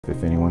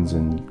If anyone's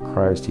in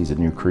Christ, he's a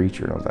new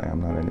creature. And I was like,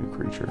 I'm not a new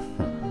creature.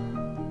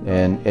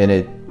 And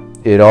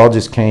it all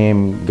just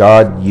came,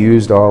 God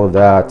used all of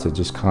that to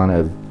just kind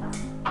of,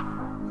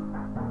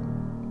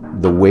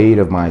 the weight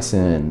of my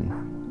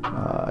sin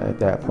at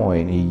that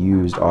point, he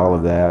used all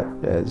of that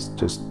as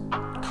just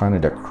kind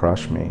of to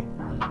crush me.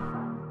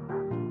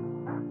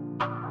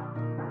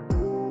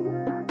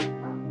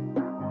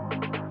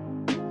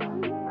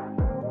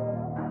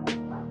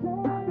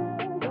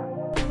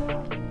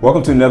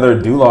 Welcome to another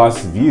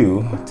Doulos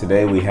View.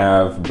 Today we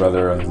have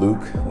Brother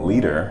Luke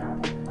Leader,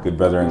 good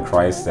brother in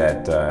Christ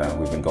that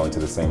we've been going to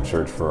the same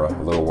church for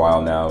a little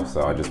while now.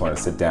 So I just want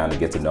to sit down and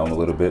get to know him a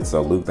little bit.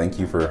 So Luke, thank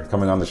you for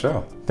coming on the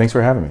show. Thanks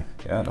for having me.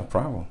 Yeah, no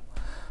problem.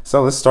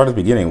 So let's start at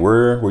the beginning.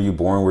 Where were you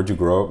born? Where'd you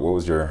grow up? What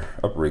was your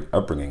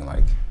upbringing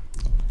like?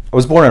 I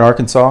was born in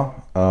Arkansas.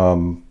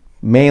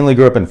 Mainly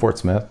grew up in Fort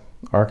Smith,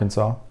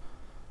 Arkansas.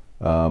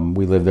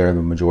 We lived there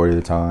the majority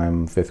of the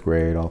time, 5th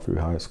grade, all through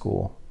high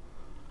school.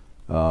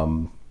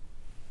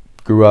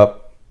 Grew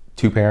up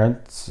two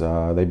parents.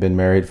 They've been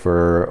married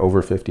for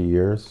over 50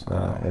 years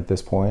at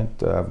this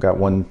point. I've got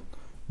one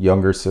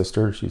younger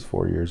sister. She's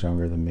 4 years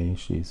younger than me.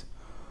 She's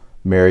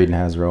married and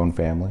has her own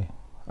family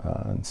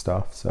and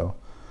stuff. So,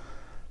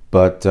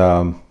 but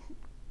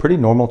pretty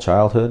normal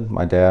childhood.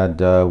 My dad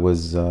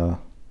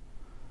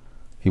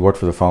he worked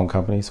for the phone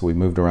company, so we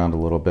moved around a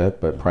little bit,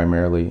 but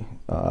primarily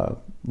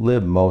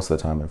lived most of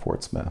the time in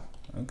Fort Smith.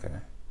 Okay.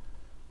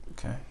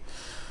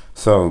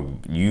 So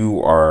you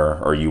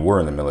were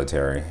in the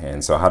military,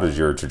 and so how did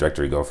your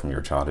trajectory go from your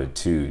childhood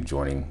to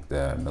joining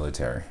the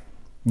military?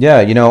 Yeah,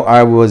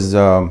 I was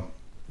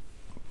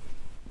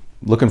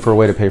looking for a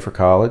way to pay for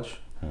college,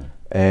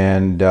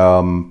 and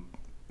my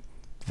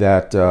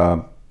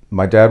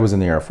dad was in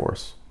the Air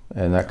Force,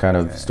 and that kind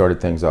of started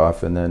things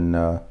off, and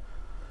then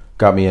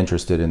got me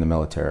interested in the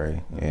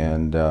military.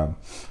 And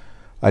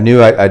I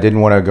knew I didn't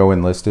want to go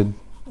enlisted.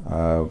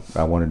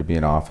 I wanted to be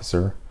an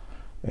officer.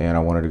 And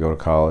I wanted to go to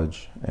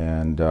college,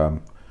 and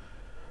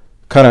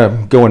kind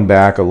of going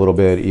back a little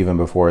bit even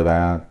before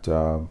that,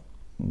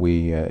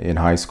 in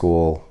high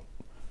school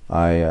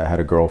I had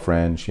a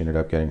girlfriend. She ended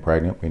up getting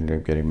pregnant. We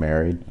ended up getting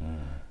married,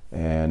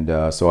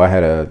 and so I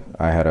had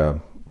a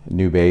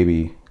new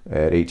baby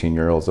at 18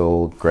 years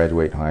old,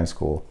 graduating high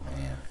school.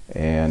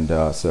 And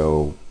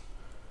so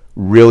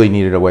really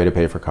needed a way to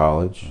pay for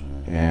college,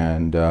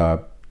 and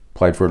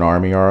applied for an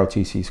Army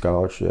ROTC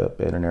scholarship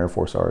and an Air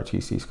Force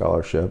ROTC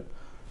scholarship.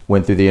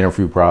 Went through the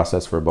interview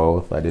process for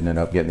both. I didn't end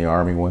up getting the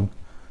Army one,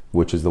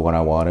 which is the one I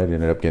wanted.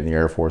 Ended up getting the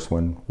Air Force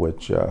one,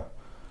 which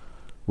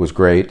was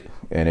great,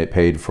 and it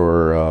paid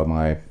for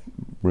my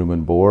room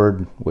and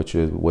board, which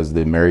was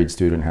the married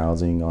student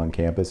housing on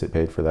campus. It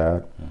paid for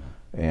that,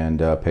 and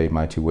paid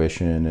my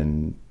tuition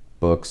and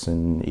books,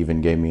 and even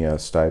gave me a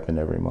stipend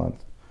every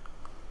month.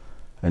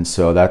 And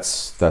so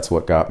that's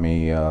what got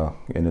me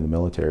into the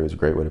military. It was a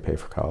great way to pay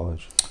for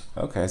college.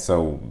 Okay,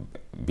 so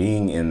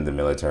being in the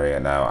military,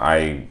 and now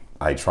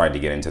I tried to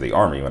get into the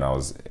Army when I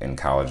was in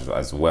college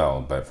as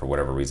well, but for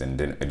whatever reason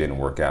it didn't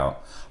work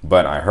out.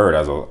 But I heard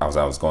as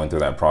I was going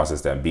through that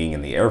process that being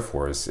in the Air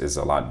Force is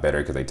a lot better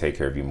because they take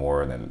care of you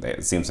more, and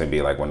it seems to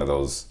be like one of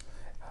those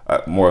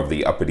more of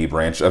the uppity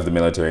branch of the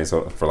military,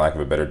 so for lack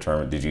of a better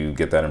term. Did you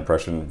get that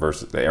impression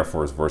versus the Air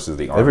Force versus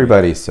the Army?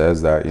 Everybody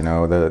says that,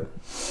 that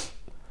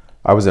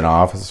I was an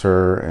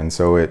officer, and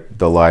so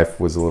the life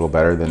was a little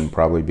better than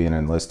probably being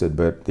enlisted,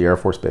 but the Air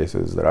Force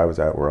bases that I was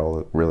at were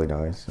all really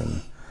nice,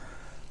 and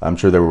I'm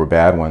sure there were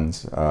bad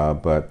ones,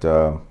 but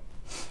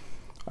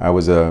I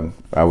was a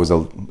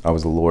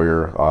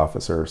lawyer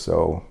officer,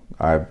 so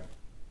I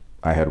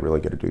had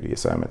really good duty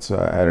assignments.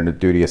 I had a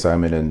duty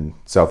assignment in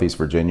Southeast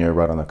Virginia,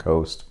 right on the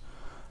coast,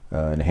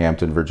 in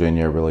Hampton,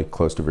 Virginia, really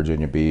close to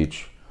Virginia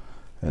Beach,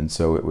 and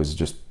so it was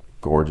just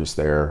gorgeous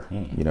there,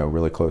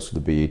 really close to the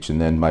beach.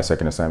 And then my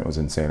second assignment was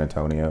in San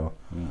Antonio,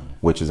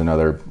 which is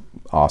another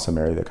awesome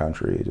area of the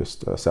country.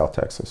 Just South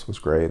Texas was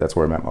great. That's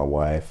where I met my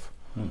wife.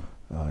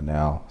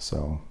 Now,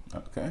 so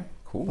okay,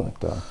 cool.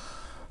 But,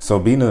 so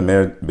being in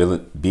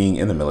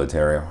the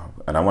military,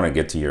 and I want to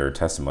get to your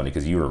testimony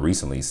because you were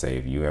recently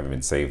saved. You haven't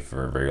been saved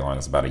for very long.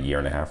 It's about a year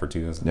and a half or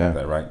two. Is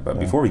that right? But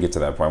before we get to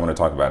that point, I want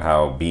to talk about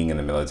how being in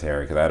the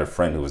military, because I had a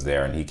friend who was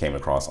there, and he came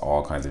across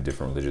all kinds of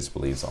different religious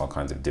beliefs, all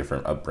kinds of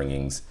different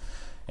upbringings,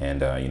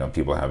 and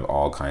people have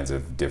all kinds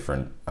of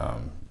different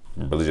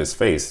religious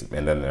faiths,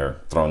 and then they're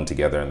thrown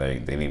together and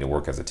they need to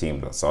work as a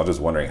team. So I was just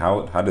wondering,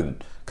 how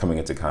did coming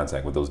into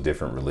contact with those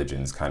different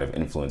religions kind of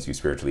influence you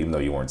spiritually, even though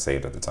you weren't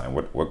saved at the time?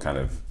 What kind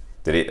of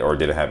did it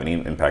have any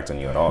impact on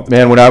you at all?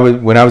 Man, when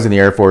I was in the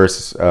Air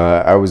Force,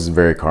 I was a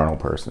very carnal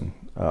person.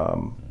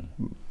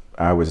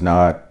 I was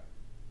not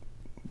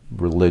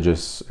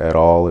religious at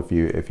all, if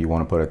you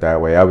want to put it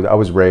that way. I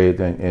was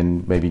raised,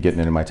 and maybe getting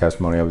into my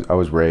testimony, I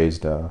was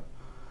raised.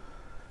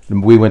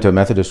 We went to a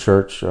Methodist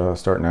church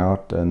starting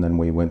out, and then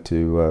we went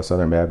to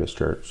Southern Baptist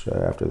church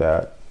after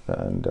that.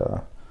 And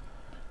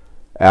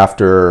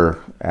after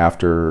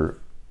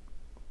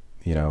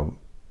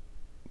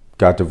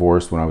got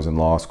divorced when I was in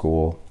law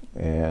school,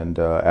 and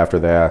after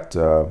that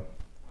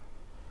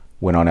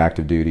went on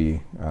active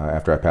duty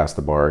after I passed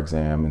the bar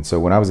exam. And so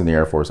when I was in the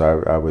Air Force,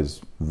 I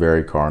was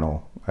very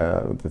carnal.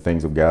 The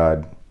things of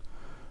God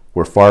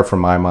were far from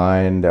my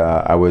mind.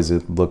 I was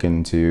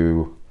looking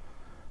to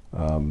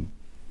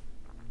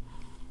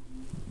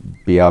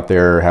be out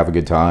there, have a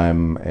good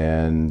time,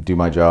 and do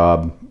my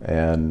job,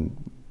 and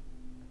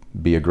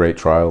be a great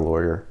trial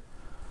lawyer.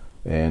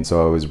 And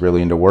so I was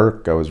really into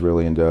work. I was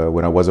really into,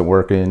 when I wasn't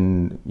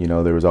working, you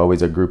know, there was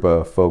always a group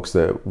of folks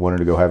that wanted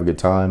to go have a good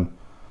time.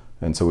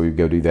 And so we would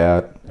go do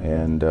that.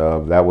 And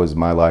that was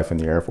my life in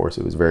the Air Force.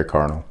 It was very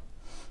carnal.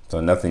 So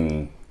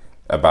nothing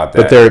about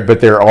that.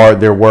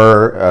 There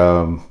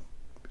were,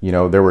 you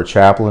know, there were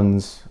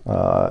chaplains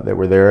that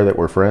were there that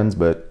were friends,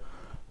 but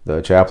the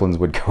chaplains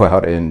would go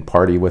out and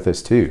party with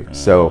us too.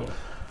 So,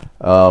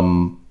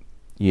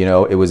 you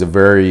know, it was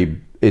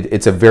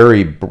it's a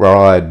very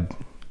broad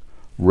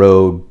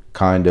road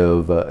kind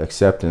of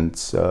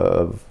acceptance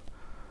of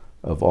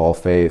all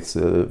faiths.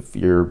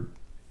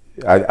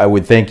 I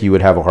would think you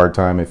would have a hard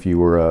time if you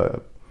were a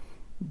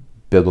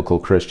biblical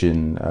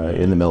Christian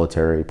in the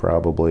military,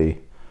 probably.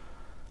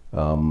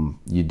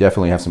 You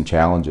definitely have some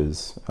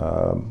challenges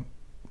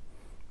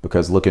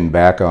because looking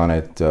back on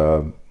it,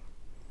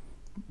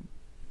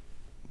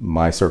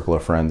 my circle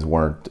of friends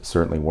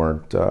certainly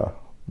weren't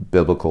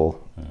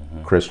biblical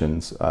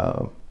Christians.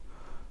 I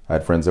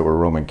had friends that were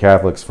Roman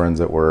Catholics, friends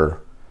that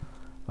were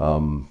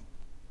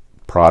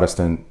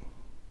Protestant,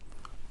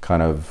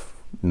 kind of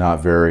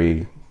not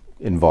very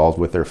involved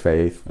with their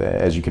faith.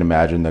 As you can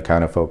imagine, the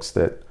kind of folks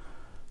that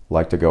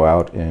like to go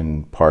out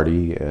and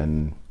party,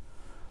 and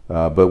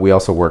but we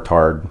also worked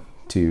hard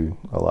too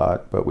a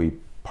lot, but we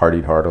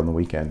partied hard on the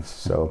weekends.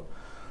 So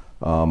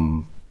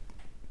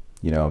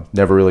you know,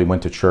 never really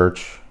went to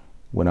church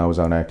when I was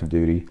on active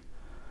duty,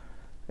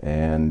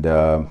 and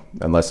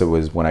unless it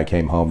was when I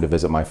came home to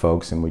visit my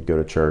folks, and we'd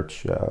go to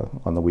church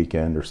on the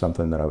weekend or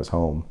something that I was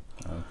home.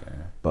 Okay.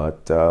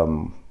 But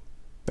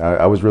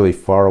I was really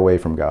far away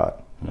from God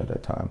at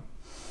that time.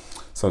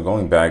 So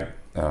going back,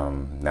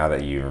 now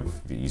that you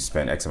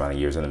spent X amount of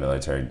years in the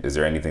military, is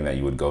there anything that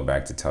you would go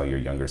back to tell your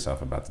younger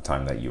self about the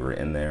time that you were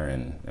in there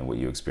and what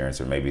you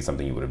experienced, or maybe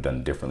something you would have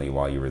done differently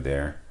while you were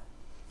there?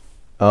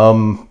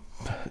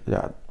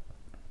 Yeah.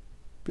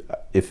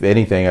 If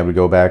anything, I would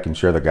go back and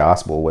share the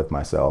gospel with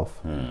myself.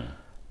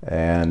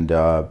 And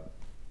it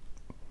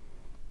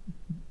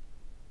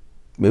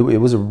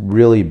was a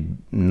really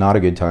not a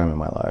good time in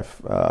my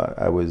life.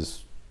 I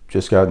was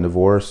just gotten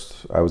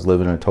divorced. I was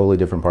living in a totally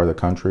different part of the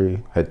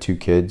country. Had 2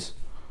 kids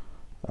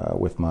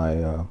with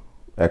my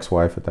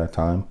ex-wife at that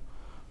time.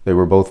 They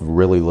were both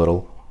really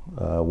little.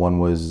 One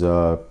was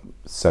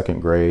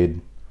 2nd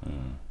grade,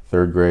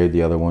 3rd grade.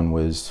 The other one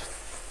was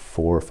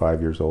 4 or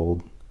 5 years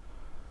old.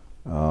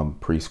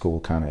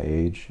 Preschool kind of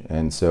age.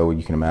 And so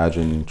you can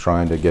imagine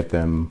trying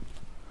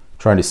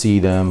to see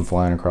them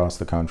flying across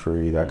the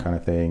country, that kind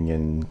of thing.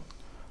 And,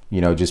 you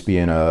know, just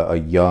being a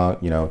young,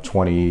 you know,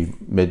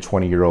 mid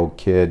 20-year-old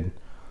kid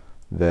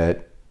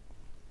that,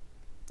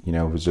 you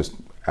know, was just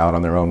out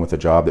on their own with a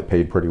job that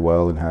paid pretty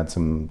well and had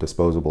some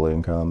disposable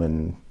income,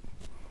 and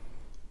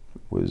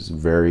was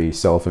very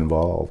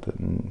self-involved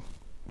and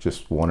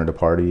just wanted to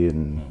party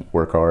and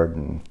work hard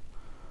and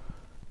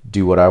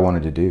do what I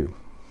wanted to do.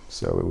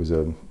 So it was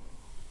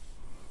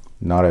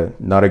not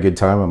a good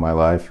time in my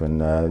life,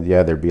 and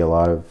yeah, there'd be a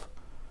lot of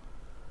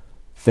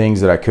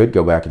things that I could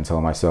go back and tell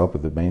myself,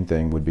 but the main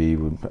thing would be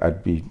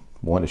I'd be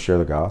wanting to share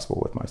the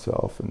gospel with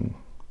myself and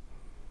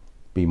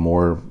be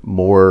more,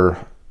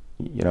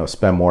 you know,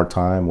 spend more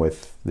time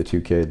with the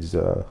 2 kids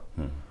than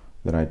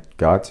I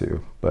got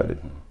to. But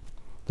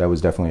that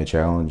was definitely a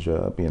challenge,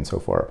 being so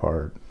far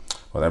apart.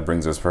 Well, that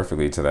brings us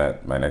perfectly to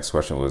that. My next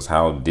question was,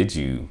 how did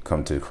you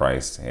come to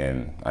Christ?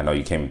 And I know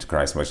you came to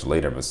Christ much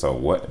later, but so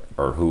what,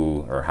 or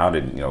who, or how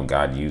did, you know,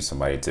 God use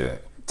somebody to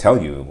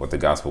tell you what the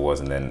gospel was,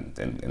 and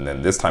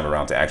then this time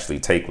around to actually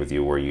take with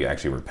you where you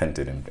actually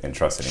repented and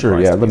trusted in Christ? Sure,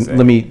 yeah.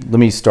 Let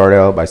me start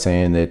out by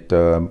saying that,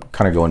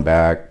 kind of going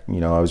back, you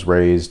know, I was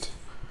raised,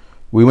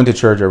 we went to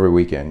church every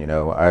weekend. You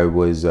know,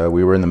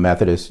 we were in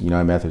the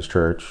United Methodist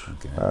Church,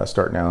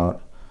 starting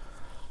out.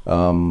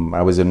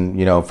 I was in,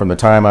 you know, from the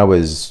time I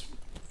was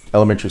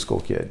elementary school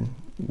kid,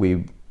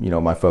 you know,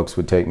 my folks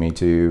would take me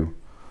to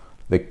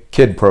the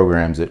kid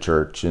programs at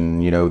church,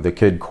 and, you know, the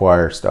kid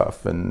choir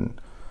stuff, and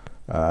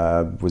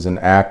was an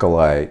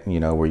acolyte, you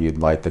know, where you'd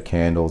light the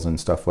candles and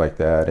stuff like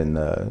that in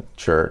the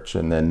church.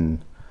 And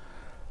then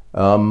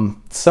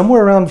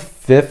somewhere around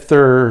 5th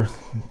or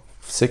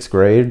 6th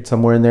grade,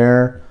 somewhere in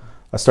there,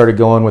 I started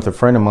going with a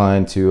friend of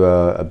mine to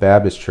a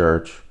Baptist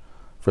church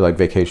for like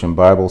vacation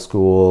Bible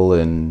school,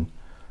 and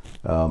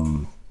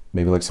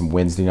maybe like some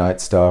Wednesday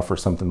night stuff or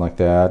something like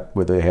that,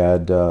 where they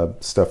had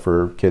stuff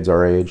for kids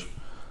our age.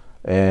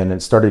 And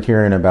it started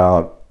hearing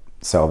about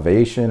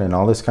salvation and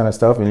all this kind of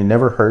stuff, and you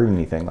never heard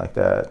anything like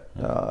that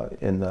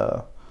in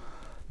the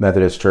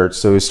Methodist church.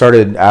 So we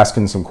started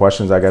asking some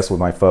questions, I guess, with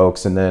my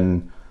folks, and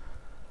then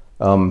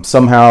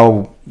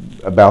somehow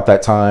about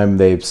that time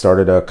they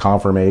started a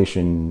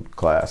confirmation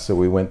class. So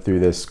we went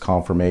through this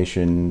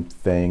confirmation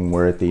thing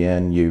where at the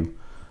end you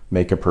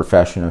make a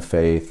profession of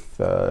faith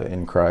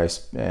in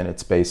Christ, and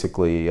it's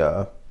basically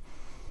a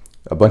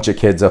bunch of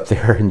kids up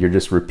there, and you're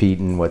just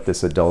repeating what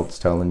this adult's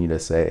telling you to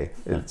say.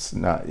 It's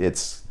not.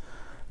 It's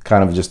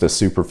kind of just a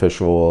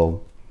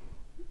superficial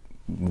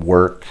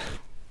work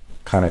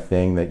kind of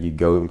thing that you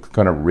go,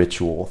 kind of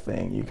ritual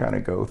thing you kind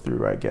of go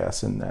through, I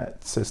guess, in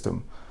that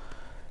system.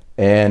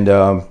 And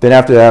then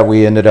after that,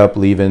 we ended up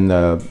leaving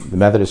the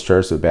Methodist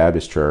church, the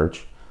Baptist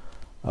church.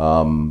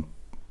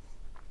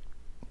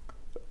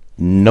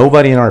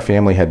 Nobody in our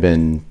family had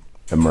been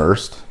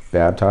immersed,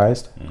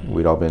 baptized. Mm-hmm.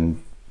 We'd all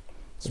been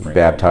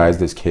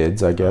baptized as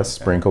kids, I guess,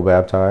 okay. Sprinkle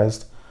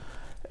baptized.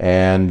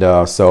 And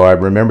so I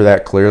remember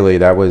that clearly.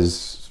 That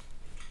was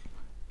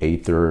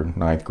 8th or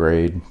 9th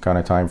grade kind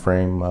of time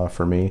frame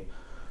for me.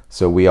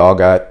 So we all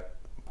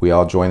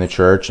joined the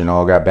church and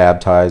all got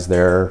baptized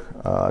there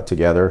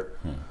together.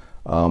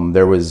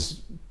 There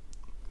was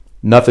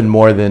nothing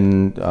more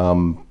than,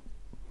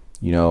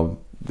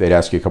 they'd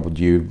ask you a couple,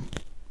 do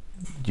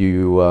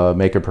you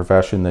make a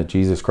profession that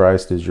Jesus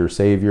Christ is your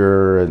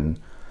Savior, and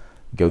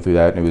go through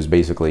that. And it was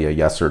basically a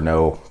yes or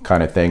no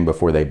kind of thing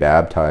before they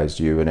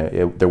baptized you.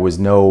 And there was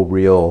no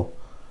real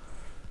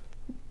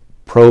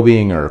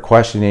probing or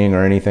questioning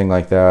or anything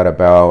like that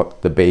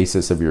about the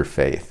basis of your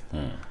faith.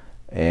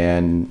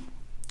 And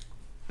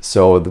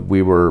so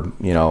we were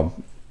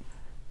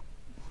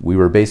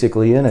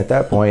basically in at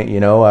that point.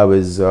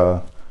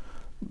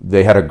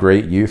 They had a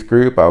great youth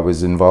group. I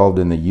was involved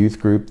in the youth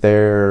group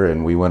there,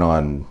 and we went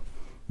on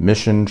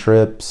mission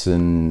trips,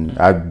 and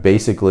I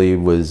basically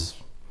was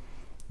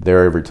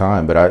there every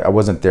time. But I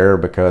wasn't there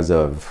because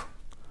of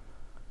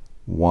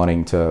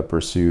wanting to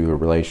pursue a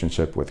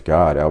relationship with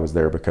God. I was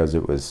there because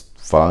it was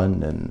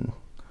fun and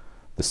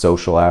the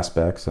social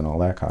aspects and all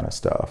that kind of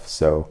stuff.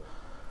 So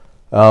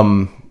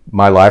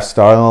my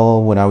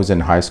lifestyle when I was in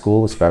high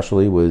school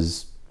especially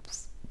was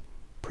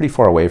pretty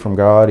far away from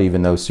God,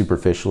 even though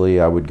superficially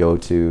I would go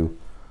to,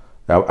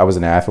 I was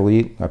an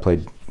athlete. I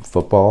played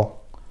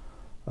football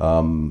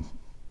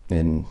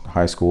in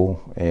high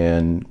school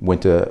and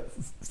went to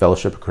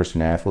Fellowship of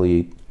Christian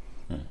Athlete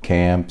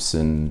camps,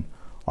 and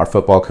our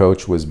football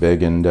coach was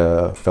big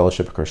into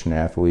Fellowship of Christian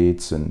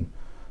Athletes, and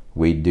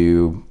we'd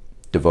do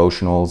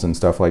devotionals and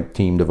stuff, like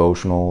team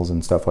devotionals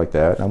and stuff like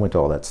that. And I went to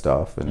all that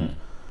stuff and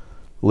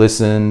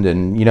listened,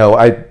 and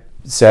I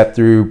sat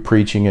through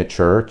preaching at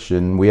church,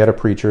 and we had a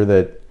preacher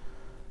that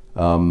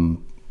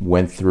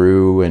went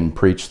through and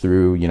preached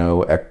through,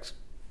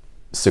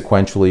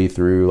 sequentially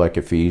through like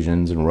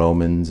Ephesians and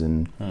Romans,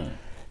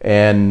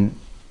 and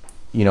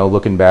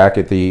looking back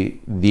at the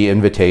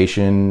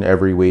invitation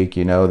every week,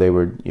 they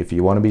were, if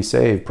you want to be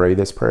saved, pray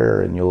this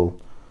prayer and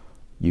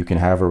you can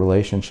have a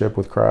relationship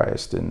with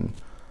Christ.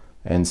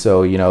 And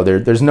so,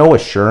 there's no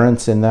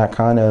assurance in that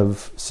kind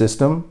of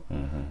system.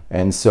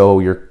 And so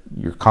you're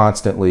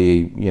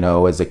constantly,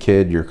 as a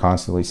kid, you're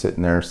constantly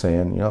sitting there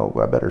saying,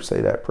 I better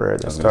say that prayer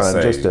this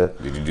time,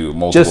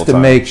 just to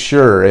make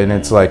sure. And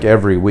it's like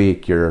every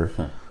week you're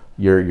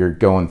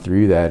going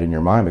through that in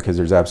your mind, because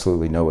there's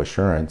absolutely no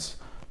assurance,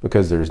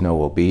 because there's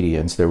no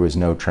obedience. There was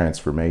no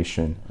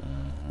transformation,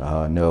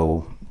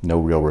 no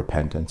real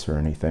repentance or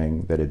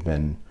anything that had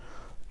been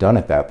done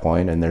at that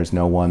point. And there's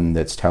no one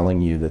that's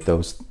telling you that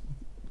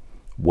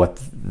what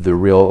the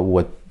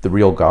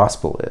real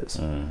gospel is.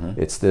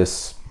 It's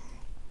this,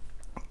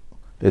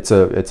 it's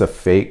a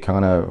fake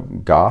kind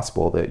of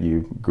gospel that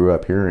you grew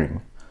up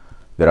hearing,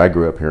 that I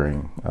grew up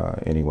hearing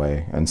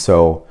anyway. And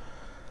so,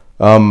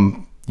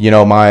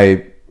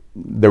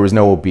 there was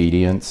no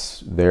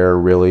obedience there,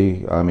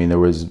 really. I mean, there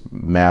was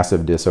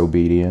massive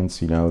disobedience.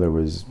 There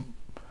was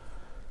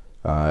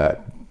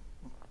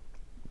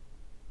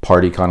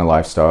party kind of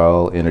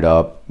lifestyle. Ended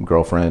up,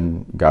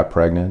 girlfriend got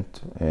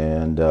pregnant,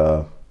 and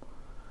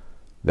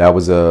that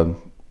was a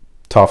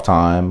tough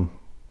time.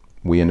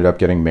 We ended up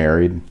getting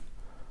married,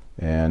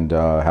 and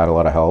had a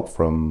lot of help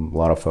from a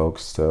lot of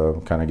folks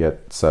to kind of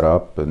get set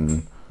up.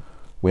 And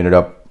we ended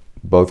up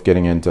both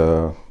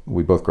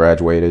we both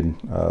graduated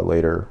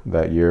later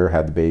that year,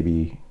 had the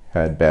baby,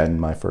 had Ben,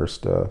 my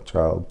first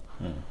child,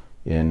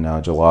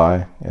 in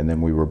July. And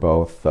then we were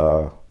both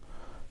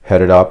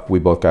headed up. We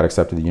both got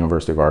accepted to the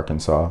University of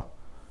Arkansas.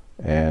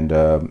 And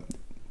a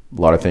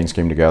lot of things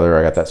came together.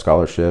 I got that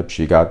scholarship.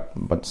 She got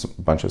a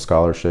bunch of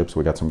scholarships.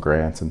 We got some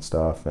grants and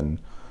stuff, and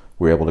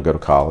we were able to go to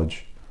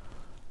college.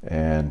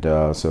 And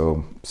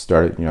so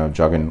started,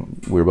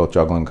 juggling. We were both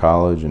juggling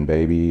college and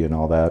baby and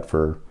all that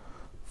for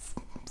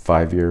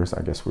 5 years.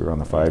 I guess we were on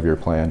the 5-year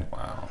plan.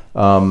 Wow.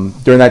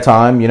 During that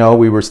time,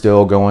 we were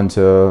still going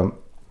to,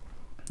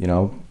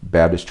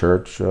 Baptist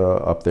church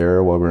up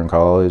there while we were in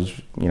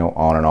college,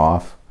 on and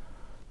off.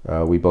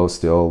 We both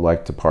still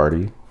liked to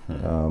party,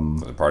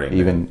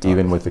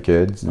 even with the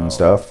kids and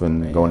stuff,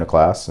 and going to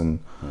class and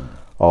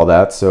all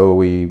that. So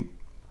we,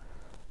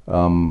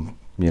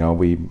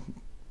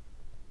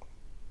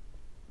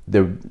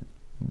 the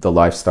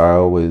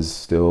lifestyle was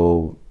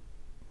still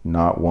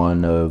not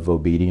one of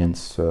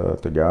obedience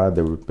to God,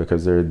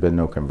 because there had been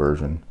no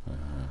conversion,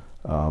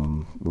 at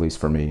least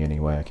for me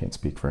anyway. I can't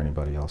speak for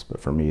anybody else, but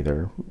for me,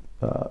 there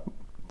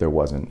there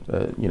wasn't.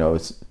 You know,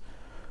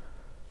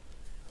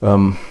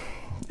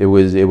 it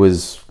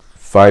was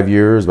 5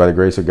 years by the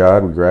grace of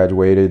God. We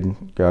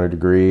graduated, got a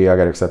degree. I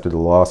got accepted to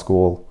law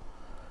school.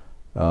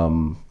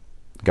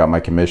 Got my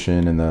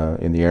commission in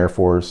the Air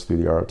Force through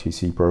the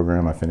ROTC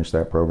program. I finished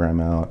that program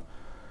out,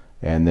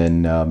 and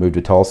then moved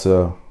to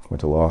Tulsa.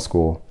 Went to law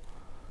school.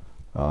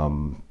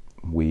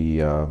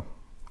 We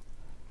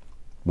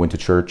went to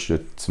church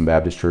at some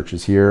Baptist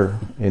churches here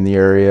in the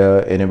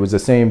area, and it was the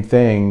same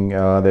thing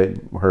that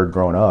I heard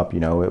growing up.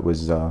 You know, it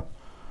was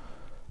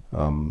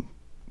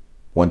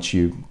once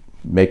you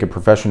make a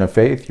profession of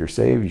faith, you're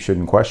saved. You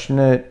shouldn't question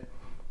it.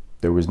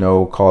 There was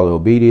no call to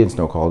obedience,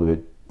 no call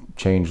to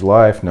change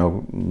life,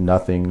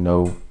 nothing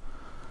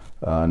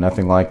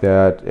like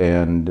that.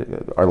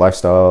 And my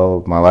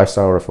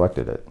lifestyle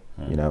reflected it.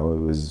 You know, it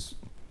was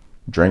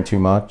drank too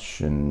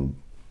much, and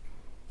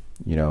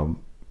you know,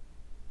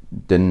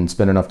 didn't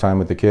spend enough time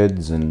with the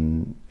kids,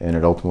 and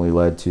it ultimately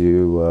led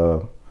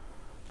to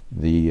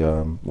the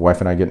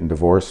wife and I getting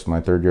divorced my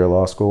third year of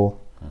law school.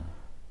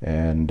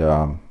 And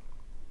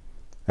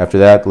after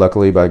that,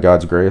 luckily by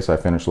God's grace, I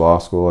finished law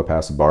school. I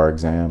passed the bar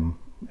exam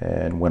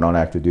and went on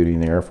active duty in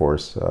the Air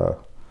Force.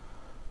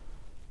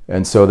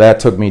 And so that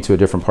took me to a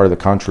different part of the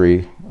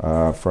country,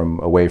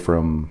 away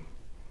from,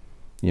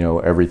 you know,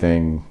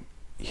 everything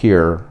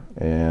here.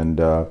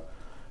 And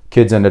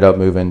kids ended up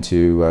moving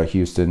to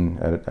Houston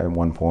at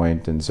one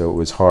point, and so it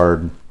was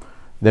hard.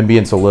 Them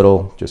being so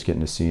little, just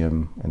getting to see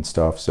them and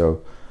stuff.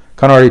 So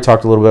kind of already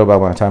talked a little bit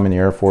about my time in the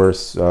Air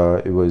Force.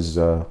 It was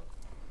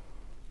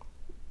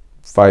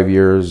 5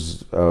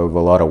 years of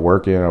a lot of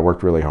working. I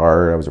worked really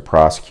hard. I was a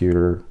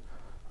prosecutor.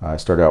 I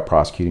started out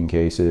prosecuting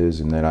cases,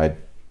 and then I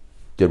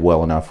did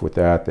well enough with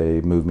that. They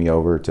moved me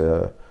over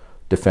to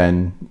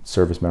defend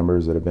service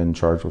members that have been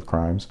charged with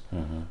crimes.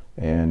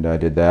 And I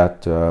did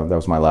that. That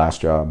was my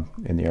last job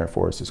in the Air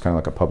Force. It's kind of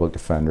like a public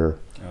defender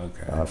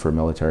for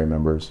military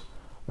members,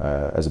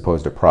 as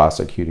opposed to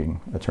prosecuting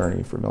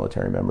attorney for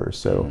military members.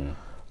 So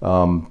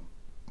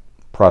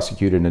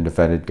prosecuted and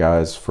defended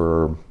guys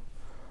for a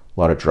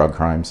lot of drug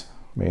crimes,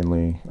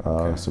 mainly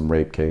some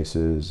rape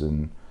cases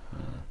and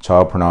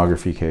child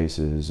pornography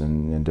cases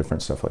and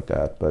different stuff like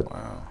that. But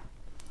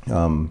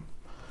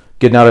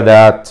getting out of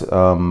that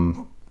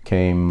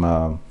came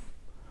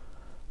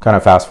kind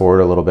of fast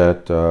forward a little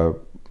bit.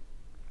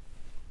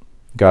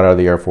 Got out of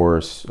the Air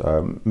Force,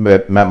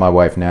 met my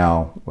wife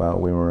now.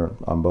 We were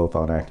both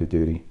on active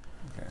duty,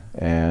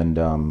 and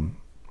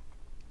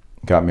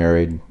got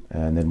married,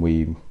 and then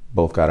we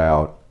both got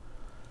out.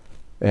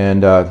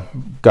 And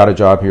got a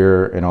job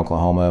here in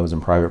Oklahoma. I was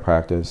in private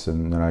practice,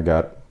 and then I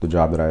got the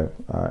job that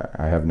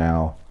I have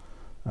now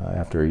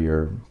after a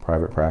year of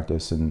private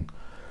practice. And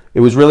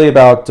it was really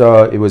about,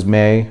 it was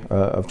May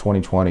of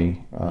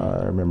 2020.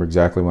 I remember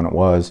exactly when it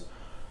was.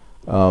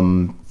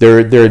 There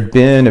had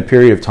been a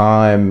period of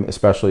time,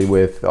 especially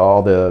with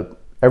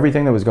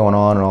everything that was going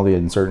on and all the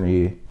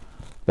uncertainty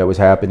that was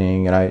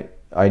happening. And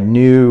I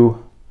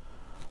knew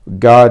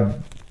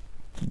God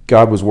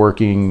was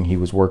working. He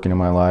was working in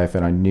my life,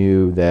 and I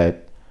knew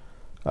that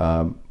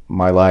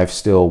my life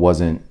still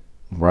wasn't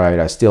right.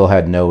 I still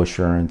had no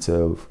assurance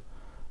of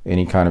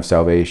any kind of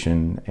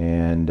salvation,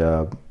 and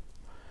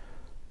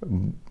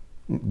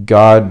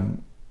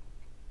God,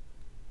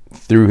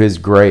 through His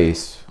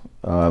grace,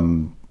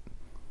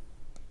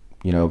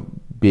 you know,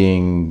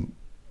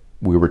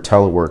 we were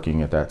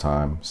teleworking at that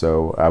time,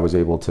 so I was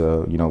able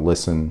to, you know,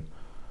 listen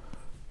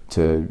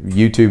to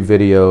YouTube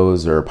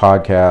videos or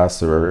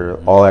podcasts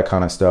or all that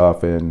kind of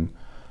stuff. And,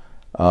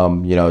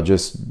 you know,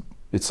 just,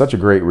 it's such a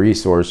great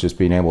resource, just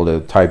being able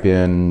to type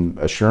in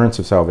assurance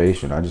of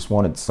salvation. I just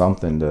wanted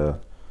something to,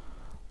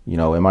 you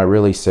know, am I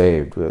really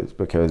saved?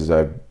 Because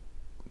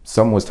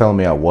something was telling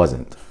me I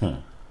wasn't.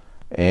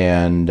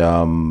 And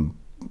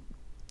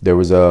there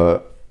was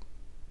a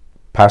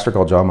pastor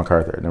called John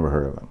MacArthur. I'd never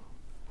heard of him.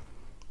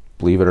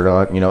 Believe it or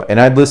not, you know, and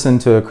I'd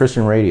listened to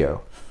Christian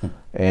radio.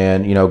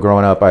 And, you know,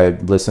 growing up, I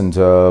listened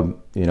to,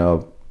 you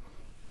know,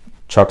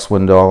 Chuck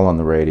Swindoll on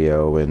the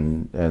radio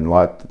and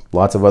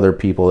lots of other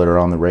people that are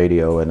on the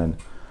radio. And then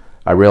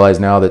I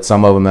realize now that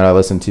some of them that I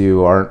listen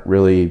to aren't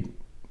really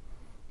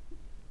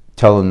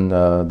telling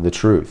the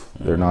truth.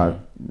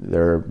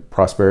 They're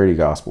prosperity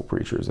gospel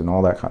preachers and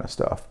all that kind of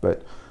stuff.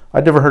 But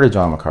I'd never heard of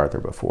John MacArthur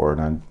before.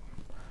 And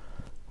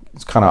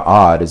it's kind of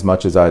odd, as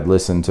much as I'd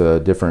listened to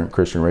different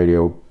Christian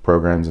radio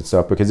programs and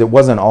stuff, because it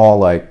wasn't all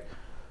like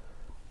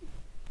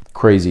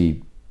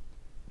crazy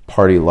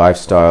party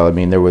lifestyle. I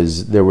mean, there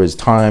was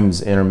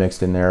times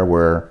intermixed in there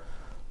where,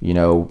 you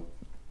know,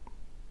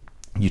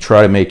 you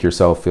try to make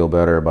yourself feel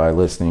better by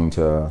listening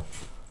to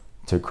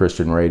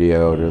Christian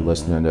radio, to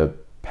listening to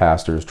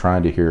pastors,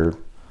 trying to hear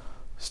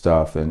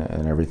stuff and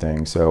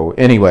everything. So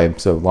anyway,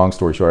 so long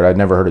story short, I'd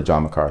never heard of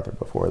John MacArthur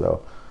before,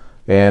 though.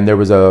 And there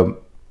was a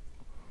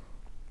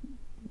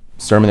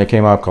sermon that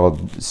came out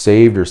called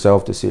Saved or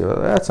Self-Deceived.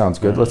 That sounds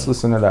good. Let's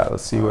listen to that.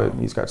 Let's see what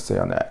he's got to say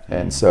on that.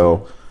 And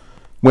so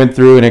went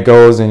through, and it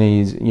goes, and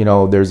he's, you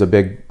know, there's a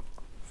big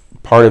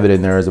part of it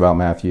in there is about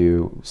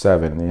Matthew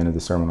 7, the end of the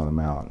Sermon on the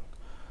Mount.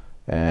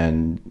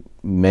 And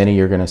many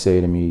are going to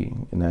say to me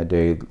in that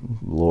day,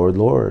 Lord,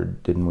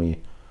 Lord, didn't we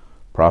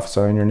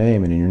prophesy in your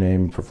name, and in your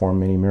name perform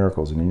many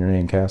miracles, and in your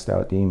name cast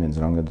out demons?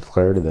 And I'm going to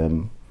declare to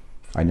them,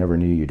 I never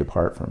knew you,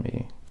 depart from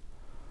me.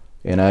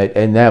 And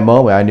in that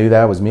moment, I knew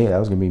that was me. That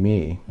was going to be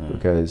me,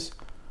 because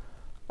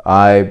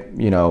I,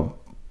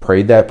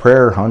 prayed that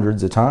prayer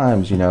hundreds of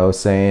times,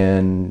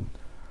 saying,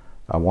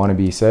 I want to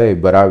be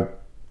saved. But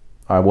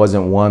I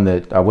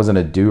wasn't I wasn't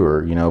a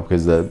doer,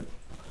 because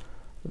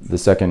the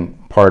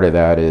second part of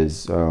that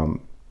is,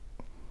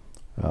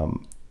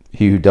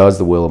 he who does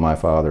the will of my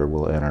Father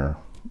will enter.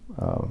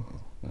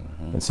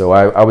 And so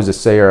I was a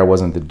sayer. I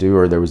wasn't the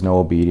doer. There was no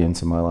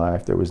obedience in my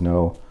life. There was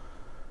no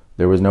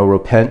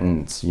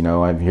repentance.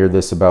 I hear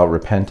this about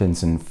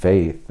repentance and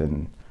faith,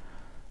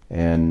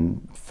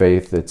 and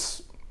faith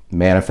that's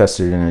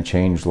manifested in a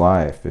changed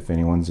life. If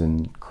anyone's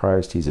in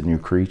Christ, he's a new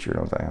creature. And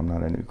I was like, I'm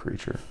not a new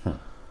creature.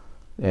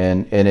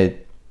 And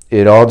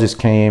it all just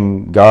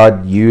came,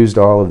 God used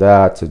all of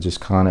that to just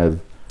kind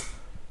of,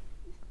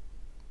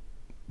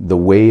 the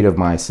weight of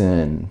my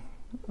sin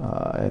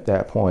at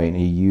that point,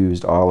 he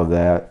used all of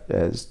that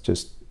as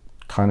just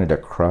kind of to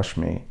crush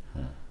me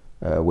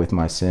with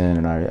my sin.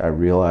 And I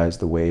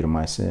realized the weight of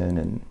my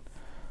sin,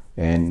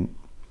 and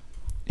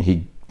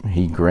he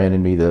granted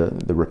me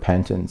the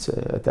repentance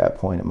at that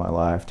point in my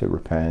life to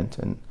repent,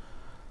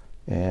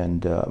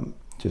 and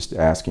just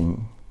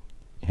asking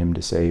him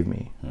to save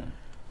me.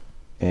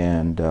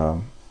 And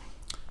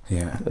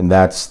and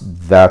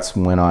that's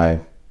when I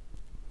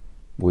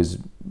was,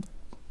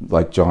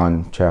 like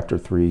John chapter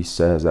 3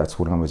 says, that's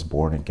when I was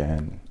born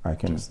again. I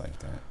can just like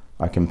that.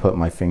 I can put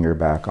my finger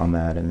back on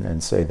that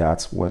and say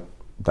that's when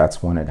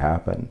it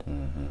happened.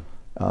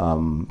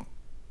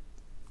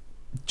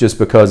 Just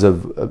because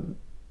of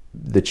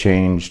the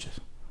changed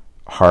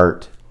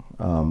heart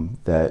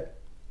that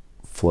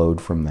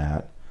flowed from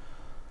that.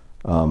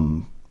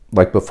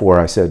 Like before,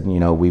 I said,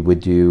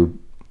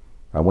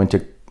 I went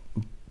to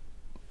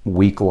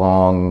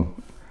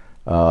week-long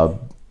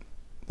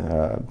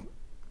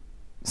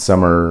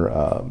summer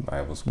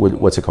Bible school.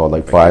 What's it called?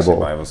 Like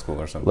Bible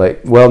school or something.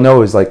 It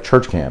was like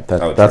church camp.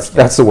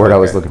 That's the word I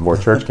was looking for.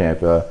 Church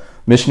camp,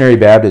 missionary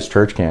Baptist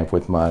church camp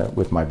with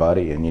my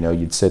buddy, and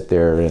you'd sit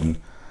there and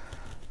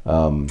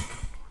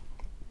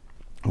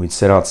we'd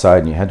sit outside,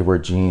 and you had to wear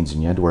jeans,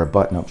 and you had to wear a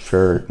button-up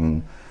shirt,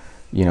 and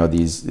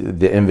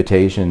the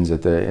invitations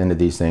at the end of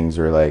these things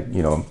are like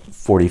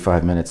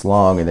 45 minutes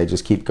long, and they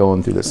just keep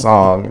going through the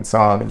song. It's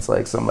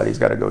like somebody's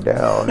got to go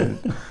down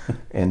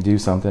and do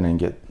something and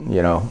get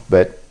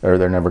or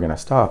they're never going to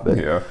stop. But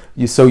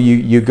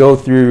you go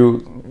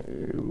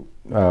through.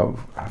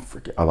 I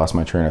forget. I lost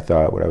my train of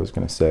thought. What I was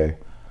going to say.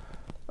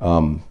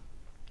 But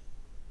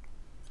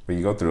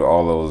you go through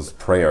all those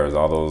prayers,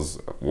 all those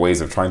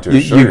ways of trying to.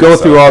 You go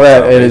through all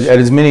that, and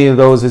as many of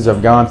those as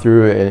I've gone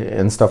through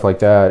and stuff like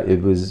that,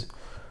 it was.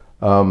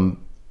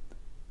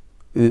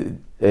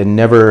 And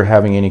never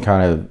having any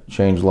kind of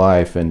changed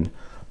life, and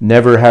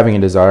never having a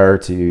desire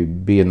to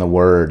be in the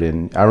Word.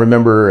 And I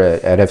remember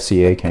at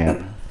FCA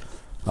camp,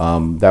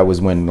 that was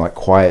when like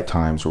quiet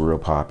times were real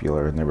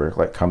popular, and they were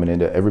like coming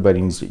into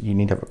you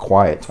need to have a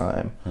quiet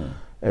time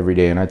every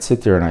day. And I'd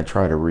sit there and I'd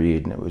try to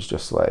read, and it was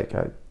just like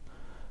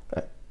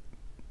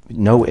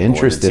no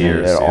interest in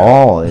it at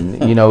all.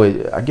 And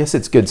I guess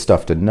it's good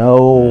stuff to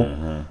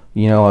know.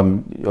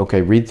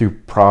 Read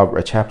through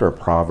a chapter of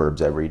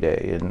Proverbs every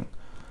day,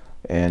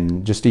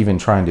 and just even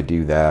trying to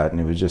do that,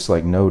 and it was just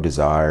like no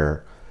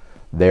desire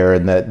there.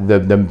 And that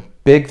the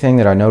big thing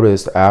that I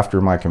noticed after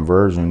my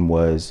conversion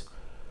was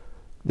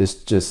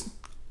this just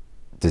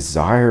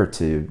desire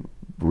to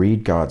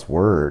read God's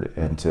word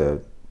and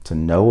to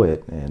know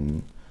it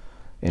and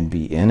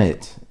be in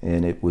it.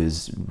 And it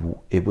was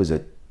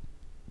a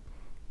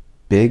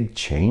big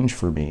change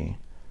for me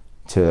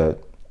to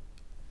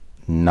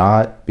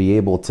not be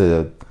able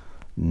to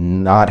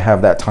not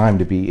have that time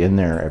to be in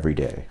there every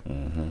day.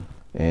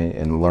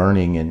 And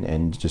learning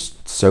and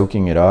just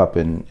soaking it up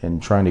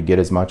and trying to get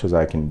as much as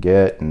I can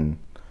get. And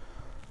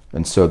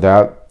so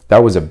that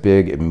was a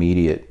big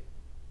immediate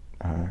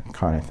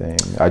kind of thing.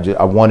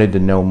 I wanted to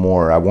know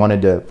more.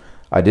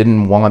 I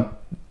didn't want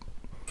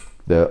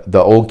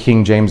the old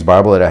King James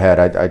Bible that I had.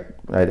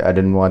 I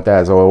didn't want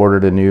that. So I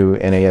ordered a new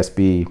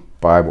NASB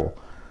Bible.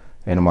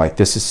 And I'm like,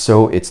 it's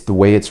the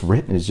way it's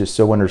written is just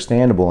so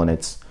understandable, and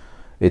it's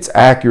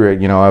accurate.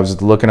 I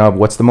was looking up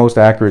what's the most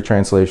accurate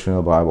translation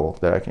of the Bible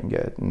that I can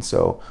get, and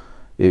so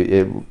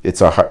it's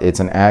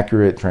an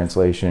accurate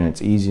translation.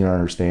 It's easy to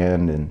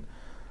understand, and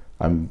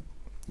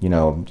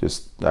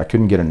I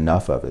couldn't get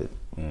enough of it.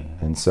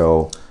 And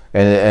so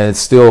and it's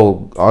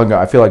still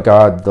ongoing. I feel like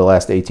God, the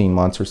last 18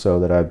 months or so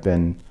that I've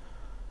been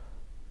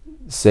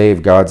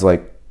saved, God's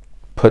like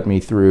put me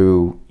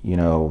through.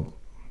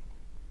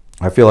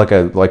 I feel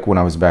like when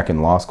I was back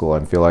in law school,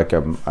 I feel like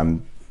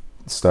I'm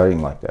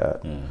studying like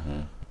that.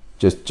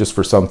 Just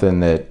for something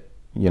that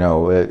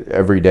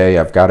every day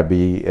I've got to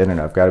be in it.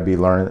 I've got to be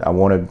learning. I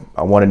want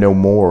to know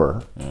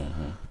more,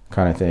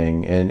 kind of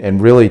thing.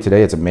 And really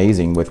today it's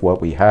amazing with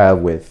what we have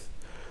with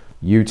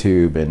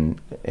YouTube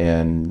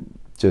and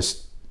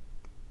just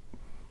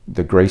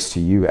the Grace to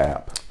You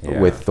app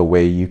with the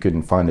way you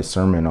can find a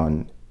sermon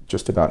on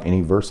just about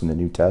any verse in the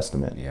New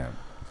Testament. Yeah,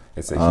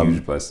 it's a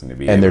huge blessing to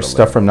be able and there's to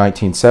stuff live. from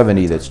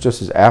 1970 that's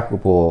just as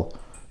applicable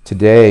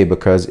today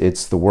because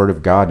it's the Word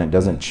of God and it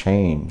doesn't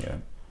change. Yeah.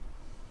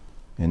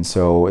 And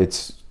so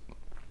it's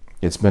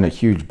been a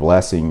huge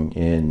blessing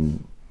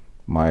in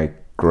my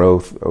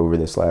growth over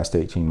this last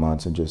 18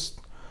 months, and just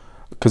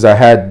because I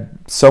had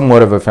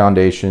somewhat of a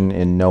foundation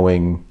in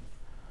knowing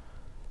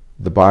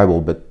the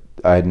Bible, but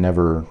I had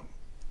never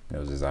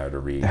desire to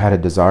read, had a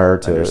desire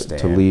to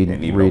read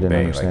and obey,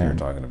 understand. like you were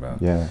talking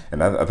about. Yeah.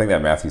 And I think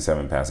that Matthew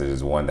 7 passage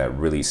is one that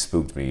really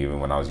spooked me. Even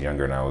when I was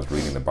younger and I was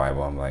reading the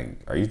Bible, I'm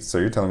like, so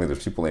you're telling me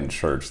there's people in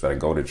church that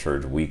go to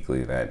church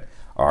weekly that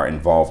are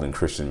involved in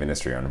Christian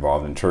ministry, are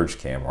involved in church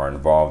camp, are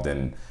involved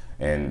in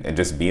and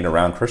just being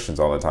around Christians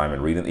all the time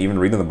and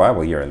reading the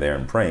Bible here and there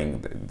and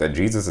praying, that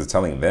Jesus is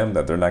telling them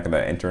that they're not going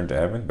to enter into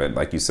heaven. But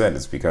like you said,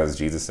 it's because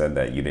Jesus said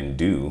that you didn't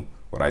do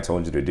what I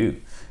told you to do.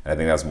 And I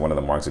think that's one of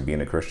the marks of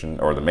being a Christian,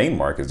 or the main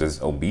mark is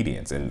just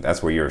obedience. And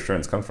that's where your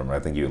assurance comes from.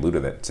 I think you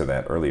alluded to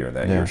that earlier,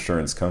 that your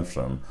assurance comes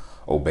from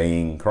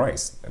obeying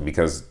Christ,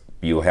 because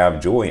you'll have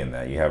joy in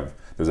that.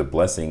 There's a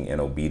blessing in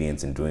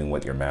obedience and doing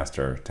what your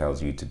master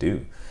tells you to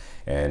do.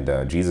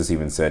 And Jesus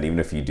even said, even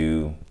if you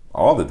do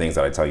all the things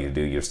that I tell you to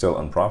do, you're still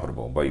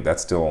unprofitable. But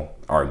that's still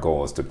our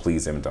goal, is to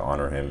please him, to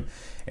honor him.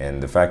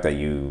 And the fact that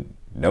you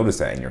notice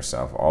that in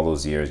yourself all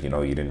those years, you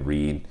didn't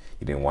read,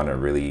 you didn't want to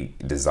really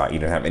desire, you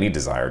didn't have any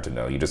desire to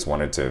know. You just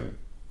wanted to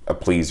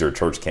please your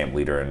church camp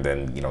leader and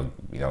then,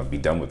 be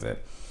done with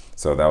it.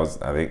 So that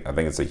was, I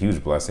think it's a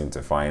huge blessing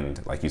to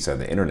find, like you said,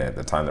 the internet,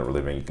 the time that we're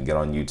living. You can get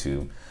on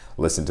YouTube,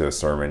 listen to a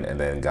sermon, and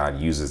then God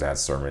uses that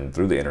sermon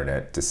through the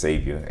internet to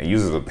save you, and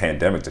uses the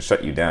pandemic to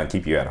shut you down,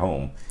 keep you at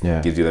home,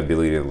 gives you the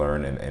ability to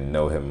learn and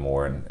know him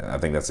more. And I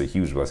think that's a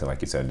huge blessing,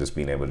 like you said, just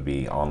being able to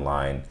be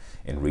online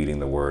and reading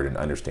the word and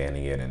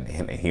understanding it and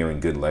hearing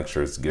good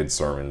lectures, good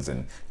sermons,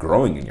 and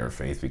growing in your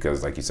faith,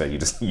 because like you said,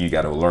 you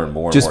got to learn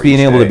more. Just and more being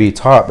able day. to be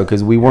taught,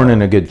 because we weren't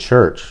in a good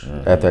church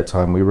at that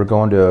time. We were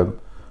going to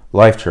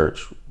Life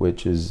Church,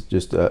 which is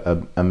just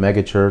a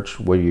mega church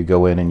where you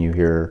go in and you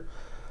hear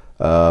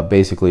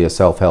basically a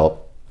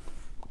self-help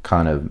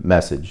kind of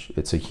message.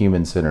 It's a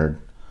human-centered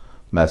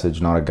message,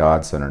 not a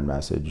God-centered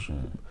message.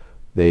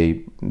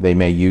 They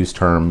may use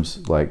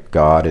terms like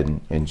God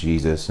and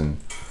Jesus and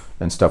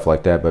stuff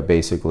like that, but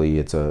basically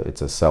it's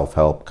a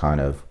self-help kind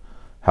of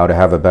how to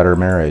have a better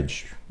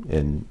marriage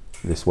in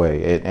this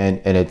way.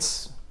 And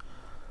it's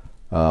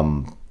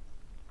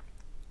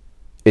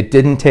it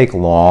didn't take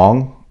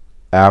long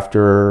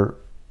after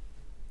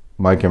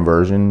my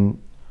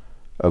conversion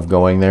of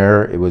going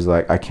there. It was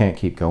like, I can't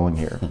keep going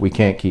here. We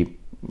can't keep,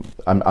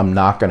 I'm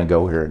not going to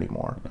go here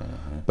anymore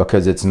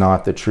because it's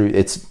not the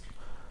truth.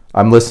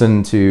 I'm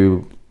listening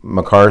to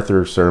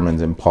MacArthur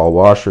sermons and Paul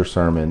Washer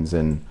sermons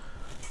and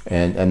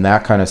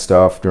that kind of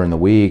stuff during the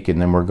week.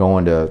 And then we're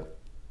going to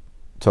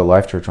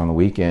Life Church on the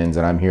weekends,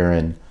 and I'm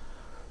hearing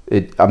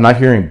it. I'm not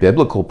hearing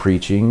biblical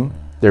preaching.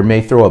 They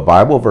may throw a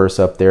Bible verse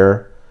up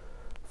there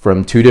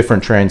from two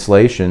different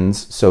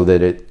translations so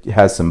that it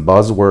has some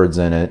buzzwords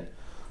in it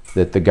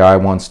that the guy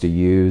wants to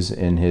use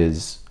in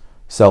his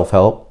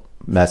self-help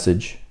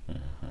message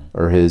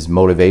or his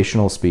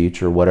motivational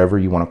speech or whatever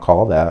you want to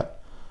call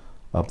that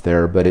up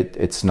there. But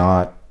it's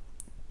not,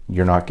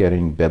 you're not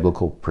getting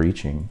biblical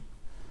preaching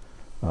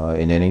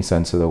in any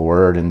sense of the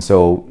word. And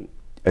so,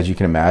 as you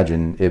can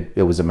imagine,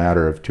 it was a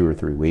matter of 2 or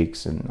 3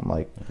 weeks, and I'm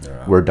like,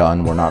 we're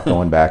done. We're not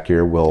going back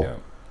here.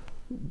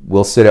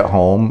 We'll sit at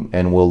home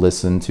and we'll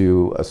listen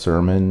to a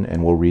sermon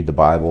and we'll read the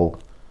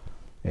Bible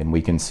and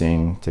we can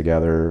sing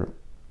together,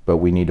 but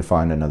we need to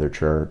find another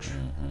church.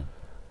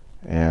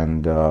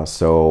 And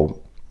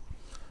so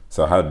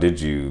how did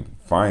you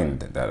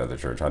find that other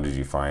church? How did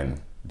you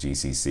find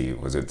GCC?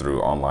 Was it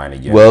through online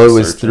again? Well, it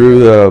was through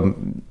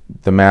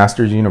the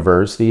Masters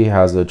University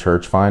has a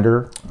church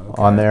finder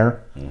on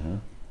there.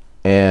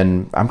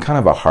 And I'm kind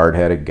of a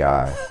hard-headed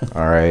guy,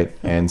 all right?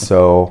 And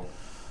so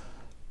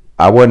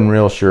I wasn't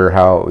real sure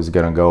how it was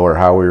going to go or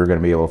how we were going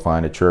to be able to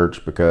find a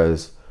church,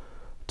 because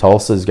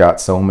Tulsa's got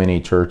so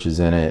many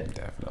churches in it.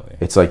 Definitely.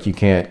 It's like you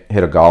can't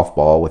hit a golf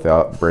ball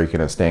without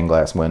breaking a stained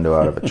glass window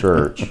out of a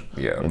church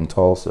in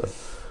Tulsa.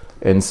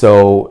 And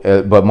so,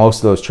 but most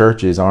of those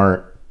churches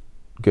aren't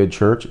good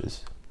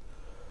churches.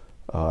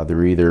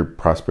 They're either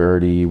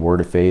prosperity,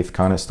 word of faith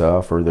kind of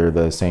stuff, or they're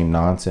the same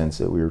nonsense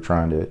that we were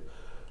trying to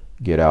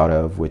get out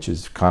of, which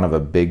is kind of a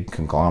big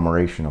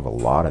conglomeration of a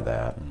lot of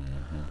that.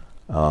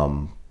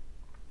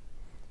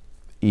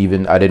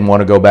 Even I didn't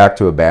want to go back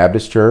to a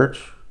Baptist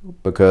church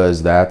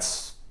because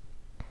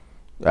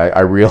I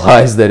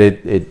realized that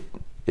it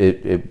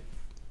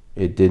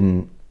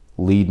didn't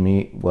lead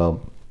me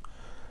well.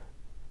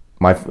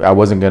 I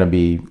wasn't going to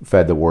be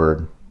fed the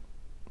word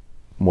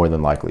more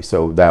than likely,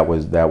 so that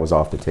was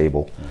off the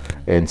table.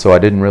 And so I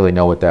didn't really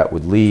know what that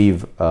would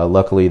leave.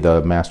 Luckily,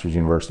 the Masters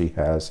University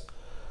has.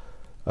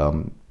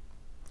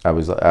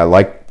 I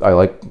like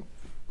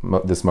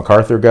this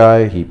MacArthur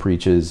guy. He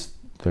preaches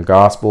the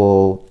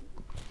gospel.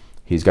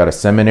 He's got a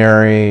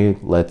seminary.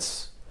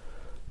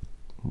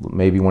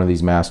 Maybe one of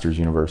these master's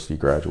university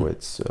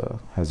graduates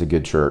has a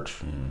good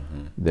church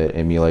that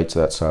emulates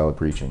that style of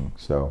preaching.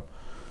 So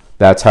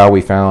that's how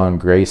we found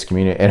Grace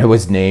Community, and it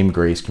was named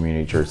Grace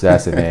Community Church.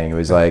 That's the thing. It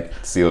was like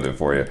sealed it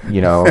for you.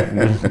 You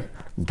know,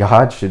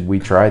 God, should we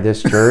try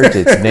this church?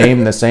 It's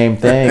named the same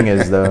thing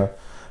as the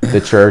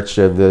church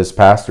of this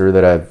pastor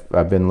that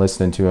I've been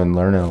listening to and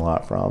learning a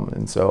lot from.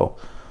 And so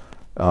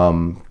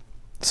some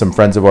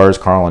friends of ours,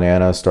 Carl and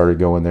Anna, started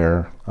going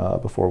there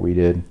before we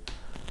did,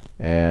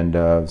 and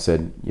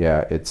said,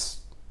 yeah,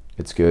 it's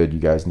good. You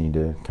guys need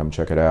to come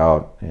check it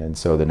out. And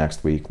so the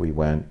next week we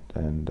went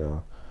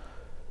and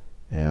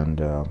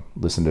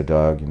listened to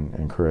Doug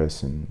and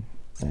Chris and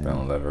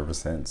fell in love ever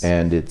since.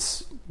 And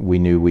we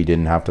knew we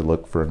didn't have to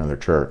look for another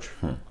church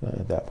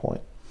at that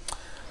point.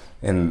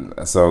 And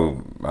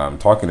so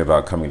talking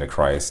about coming to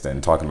Christ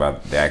and talking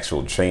about the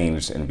actual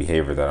change in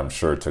behavior that I'm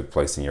sure took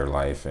place in your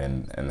life,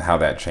 and how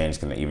that change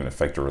can even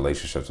affect your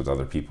relationships with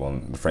other people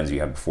and the friends you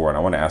had before. And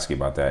I want to ask you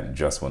about that in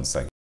just 1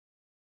 second.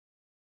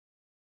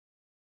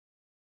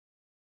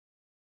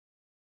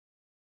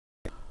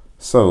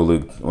 So,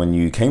 Luke, when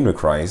you came to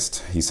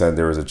Christ, you said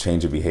there was a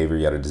change of behavior.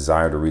 You had a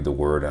desire to read the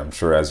Word. I'm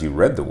sure as you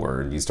read the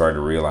Word, you started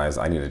to realize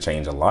I need to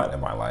change a lot in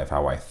my life,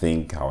 how I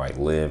think, how I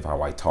live,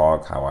 how I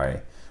talk, how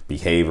I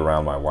behave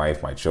around my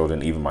wife, my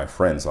children, even my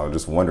friends. So I was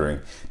just wondering,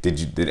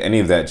 did any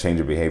of that change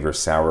of behavior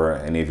sour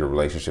any of your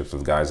relationships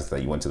with guys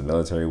that you went to the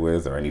military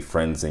with, or any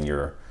friends in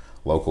your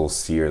local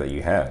sphere that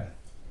you had?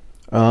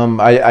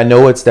 I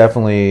know it's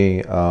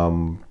definitely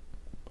come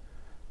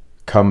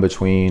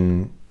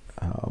between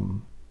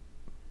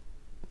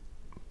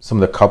some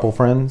of the couple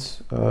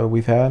friends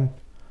we've had,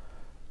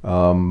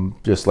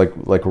 just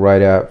like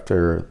right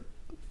after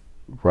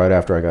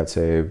I got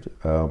saved.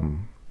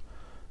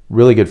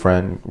 Really good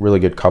friend, really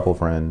good couple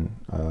friend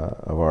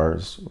of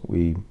ours.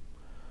 We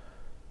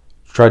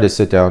tried to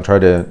sit down, tried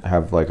to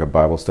have like a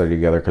Bible study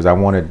together, because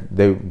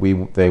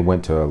they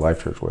went to a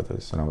Life Church with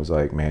us, and I was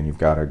like, man, you've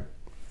got to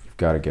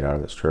get out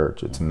of this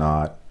church. It's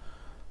not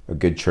a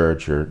good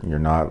church. You're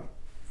not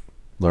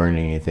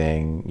learning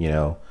anything, you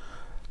know.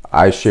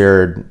 I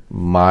shared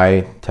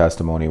my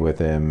testimony with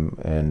him,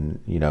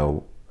 and you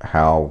know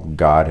how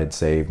God had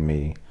saved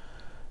me,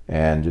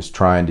 and just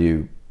trying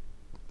to.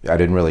 I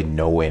didn't really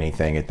know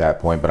anything at that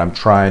point, but I'm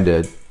trying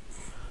to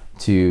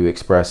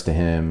express to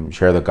him,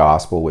 share the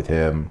gospel with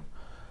him,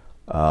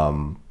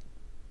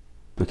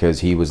 because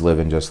he was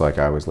living just like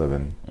I was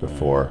living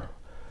before,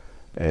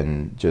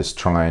 and just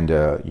trying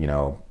to, you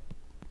know.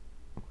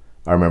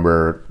 I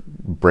remember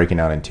breaking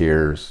out in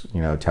tears,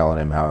 you know, telling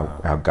him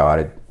how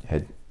God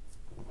had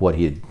what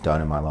he had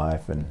done in my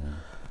life, and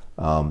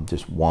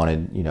just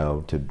wanted, you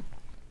know,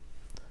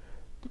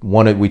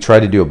 we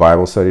tried to do a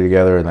Bible study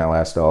together, and that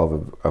lasted all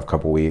of a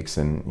couple weeks,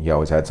 and he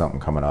always had something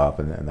coming up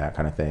and that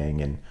kind of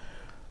thing. And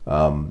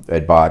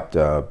I'd bought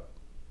the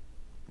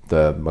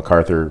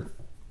MacArthur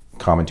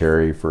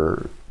commentary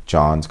for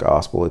John's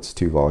Gospel. It's a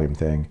 2-volume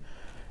thing,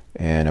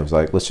 and I was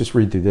like, let's just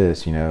read through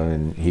this, you know.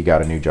 And he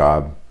got a new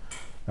job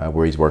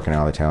where he's working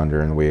out of the town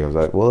during the week. I was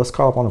like, well, let's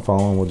call up on the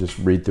phone. We'll just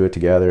read through it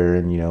together,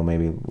 and you know,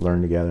 maybe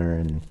learn together.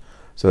 And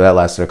so that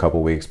lasted a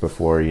couple weeks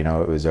before, you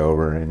know, it was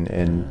over.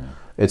 And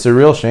it's a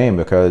real shame,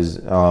 because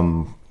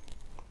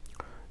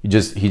he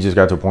just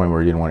got to a point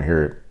where he didn't want to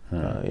hear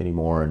it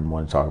anymore, and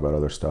wanted to talk about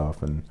other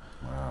stuff. And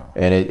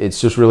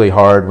it's just really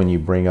hard when you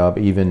bring up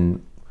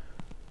even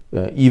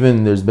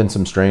there's been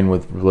some strain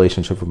with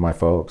relationship with my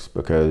folks,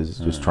 because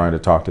just trying to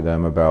talk to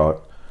them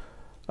about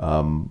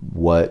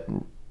what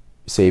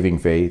saving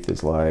faith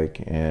is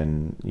like.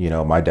 And you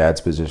know, my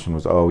dad's position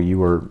was, oh, you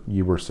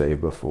were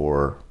saved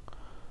before,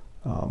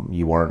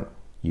 you weren't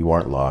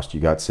lost, you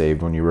got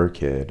saved when you were a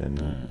kid,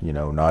 and you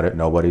know,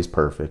 nobody's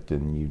perfect,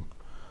 and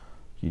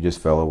you just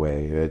fell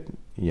away.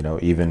 You know,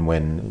 even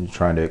when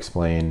trying to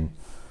explain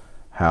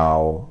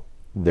how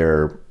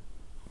there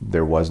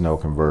was no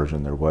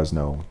conversion, there was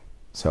no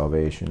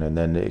salvation. And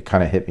then it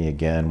kind of hit me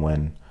again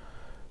when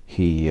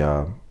he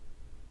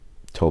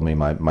told me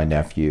my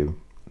nephew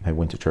had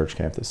went to church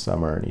camp this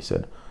summer, and he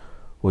said,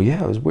 well,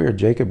 yeah, it was weird,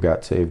 Jacob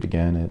got saved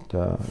again at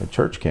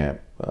church camp,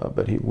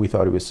 but we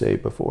thought he was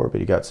saved before, but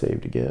he got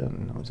saved again.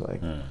 And I was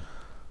like,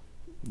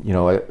 you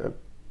know,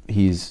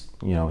 he's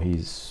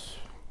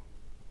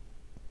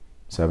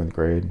 7th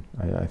grade,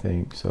 I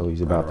think, so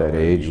he's about that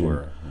age.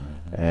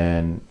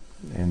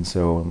 And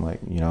so I'm like,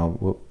 you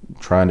know,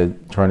 trying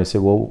to say,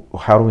 well,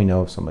 how do we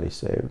know if somebody's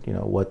saved? You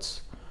know,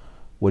 what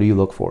do you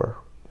look for,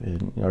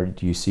 or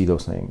do you see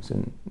those things?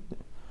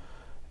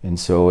 And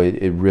so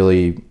it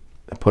really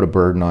put a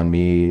burden on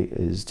me,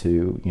 is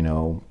to, you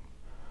know,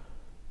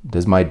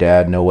 does my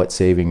dad know what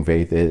saving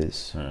faith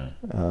is?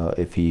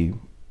 If he,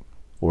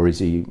 or is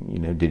he, you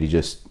know,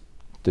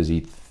 does he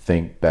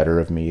think better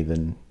of me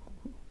than,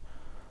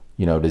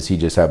 you know, does he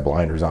just have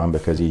blinders on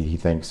because he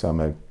thinks I'm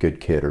a good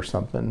kid or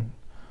something?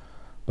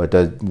 But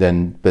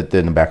then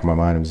in the back of my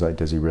mind, it was like,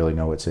 does he really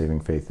know what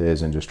saving faith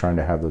is? And just trying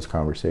to have those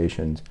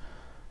conversations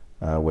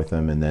with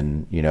him. And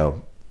then, you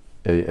know,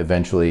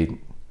 eventually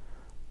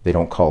they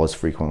don't call us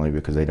frequently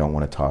because they don't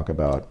want to talk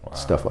about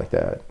stuff like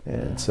that.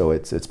 And so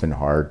it's been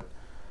hard.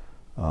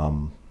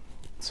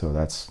 So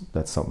that's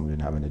something we've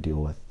been having to deal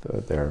with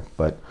there.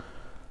 But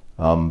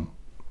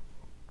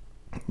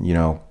you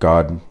know,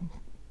 God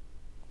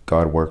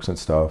works and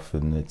stuff,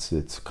 and it's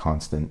a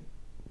constant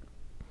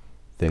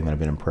thing that I've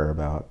been in prayer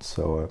about.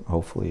 So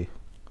hopefully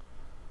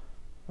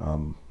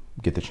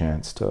get the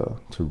chance to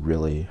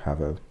really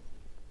have a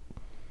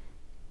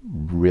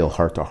real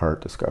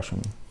heart-to-heart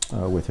discussion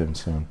with him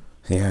soon.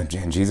 Yeah,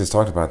 and Jesus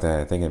talked about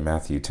that, I think in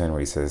Matthew 10, where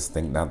he says,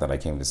 think not that I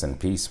came to send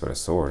peace, but a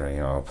sword. And,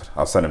 you know,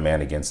 I'll send a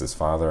man against his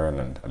father,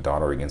 and a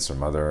daughter against her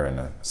mother, and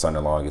a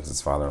son-in-law against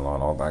his father-in-law,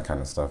 and all that kind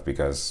of stuff,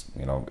 because,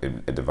 you know,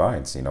 it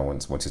divides. You know,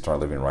 once you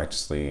start living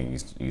righteously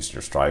and you're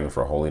striving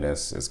for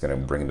holiness, it's going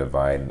to bring a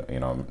divide,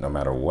 you know, no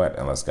matter what,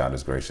 unless God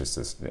is gracious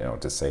to, you know,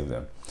 to save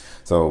them.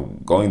 So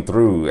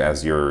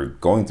as you're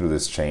going through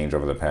this change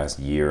over the past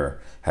year,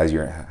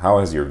 how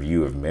has your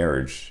view of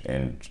marriage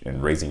and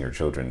raising your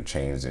children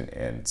changed?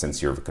 And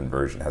since your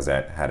conversion, has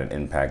that had an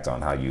impact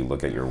on how you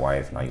look at your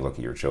wife and how you look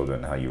at your children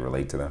and how you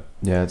relate to them?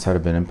 Yeah, it's had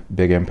a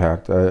big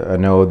impact. I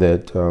know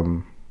that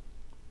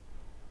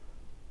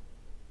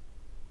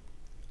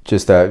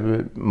just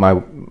that my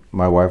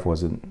wife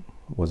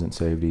wasn't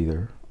saved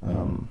either,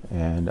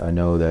 and I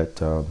know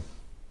that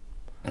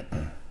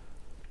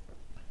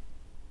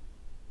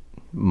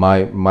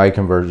my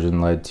conversion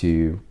led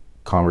to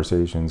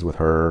conversations with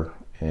her.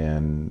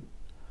 And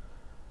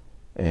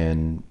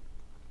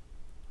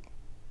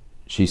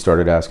she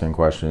started asking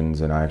questions,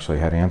 and I actually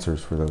had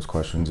answers for those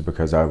questions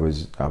because I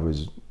was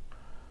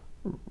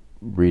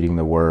reading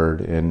the Word,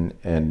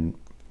 and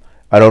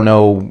I don't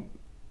know.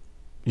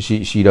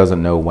 She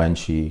doesn't know when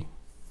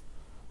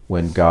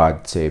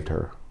God saved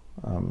her.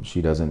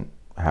 She doesn't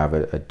have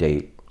a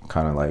date,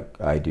 kind of like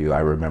I do.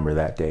 I remember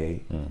that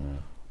day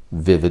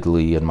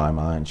vividly in my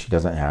mind. She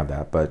doesn't have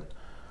that, but.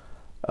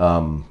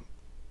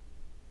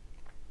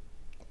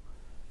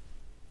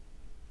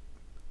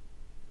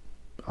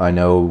 I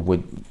know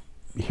with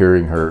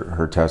hearing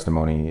her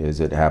testimony is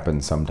it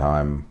happened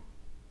sometime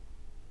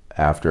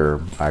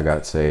after I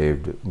got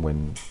saved,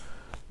 when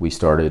we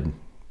started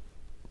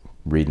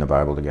reading the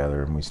Bible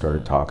together and we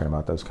started talking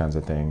about those kinds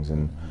of things,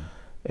 and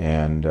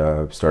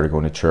started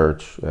going to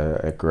church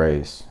at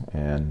Grace,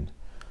 and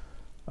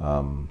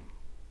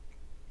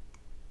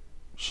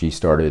she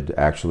started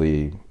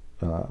actually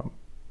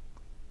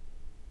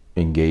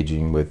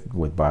engaging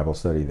with Bible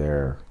study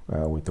there,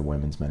 with the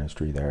women's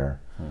ministry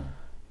there.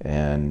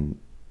 And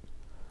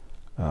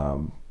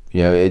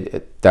you know,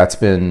 that's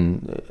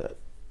been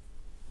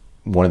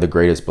one of the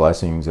greatest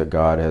blessings that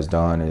God has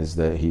done, is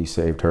that he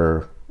saved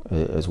her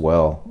as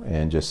well,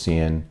 and just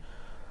seeing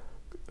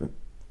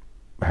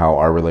how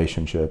our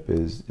relationship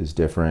is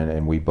different,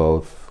 and we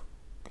both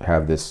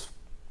have this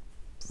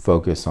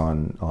focus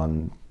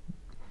on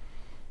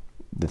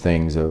the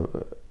things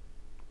of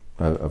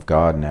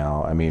God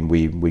now. I mean,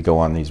 we go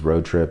on these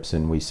road trips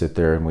and we sit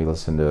there and we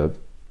listen to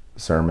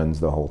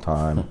sermons the whole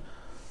time.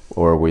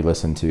 Or we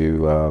listen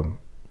to,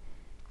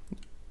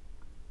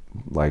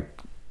 like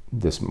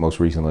this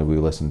most recently, we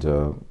listened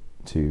to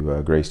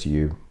Grace to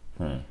You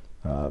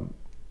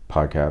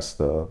podcast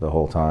the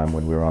whole time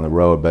when we were on the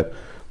road. But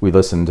we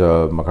listened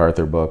to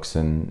MacArthur books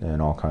and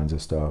all kinds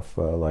of stuff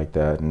like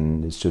that.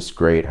 And it's just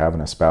great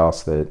having a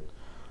spouse that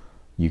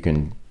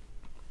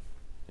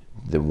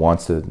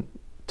wants to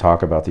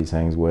talk about these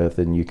things with,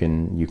 and you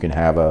can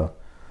have a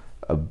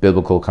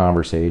biblical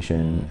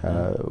conversation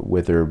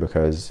with her,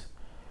 because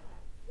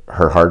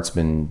her heart's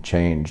been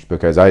changed,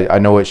 because I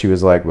know what she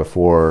was like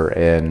before,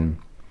 and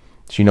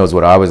she knows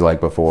what I was like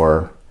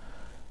before,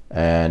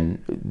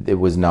 and it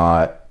was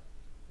not,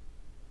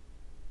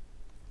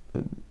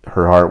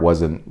 her heart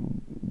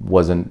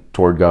wasn't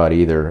toward God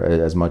either,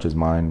 as much as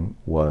mine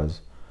wasn't.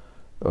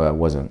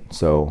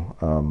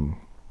 So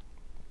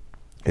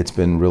it's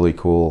been really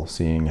cool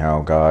seeing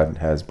how God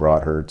has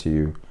brought her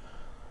to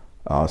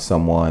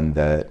someone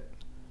that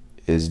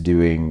is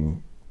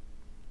doing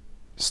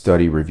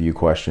study review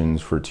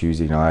questions for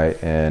Tuesday night,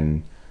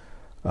 and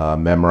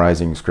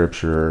memorizing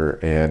scripture,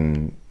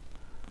 and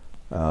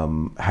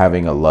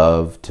having a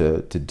love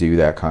to do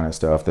that kind of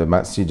stuff.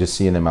 Just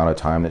seeing the amount of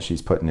time that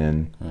she's putting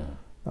in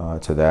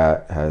to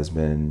that has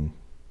been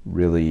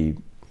really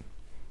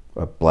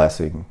a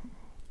blessing,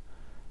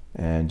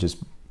 and just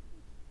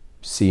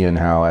seeing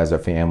how as a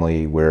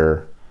family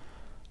we're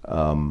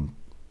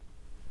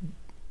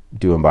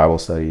doing Bible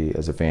study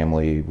as a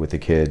family with the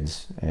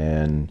kids,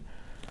 and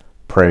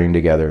praying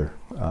together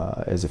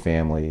as a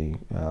family,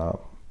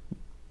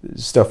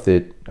 stuff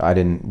that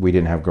we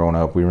didn't have growing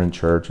up. We were in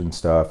church and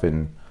stuff,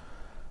 and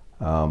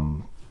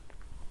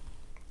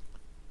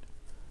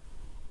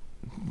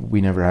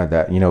we never had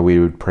that. You know, we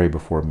would pray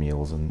before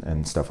meals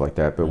and stuff like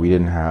that, but we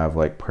didn't have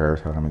like prayer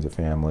time as a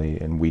family,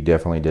 and we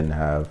definitely didn't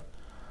have,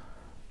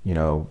 you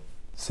know,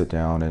 sit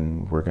down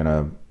and we're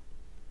gonna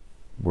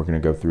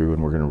go through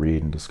and we're gonna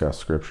read and discuss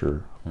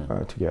scripture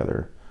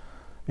together.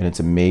 And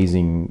it's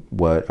amazing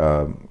what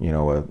you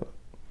know,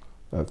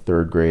 a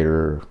third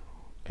grader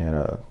and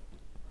a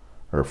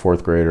or a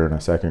fourth grader and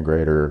a second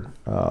grader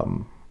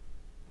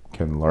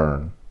can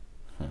learn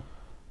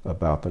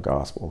about the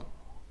gospel.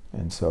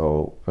 And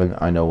so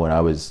I know when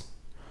I was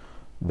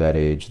that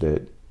age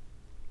that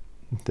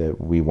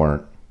we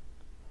weren't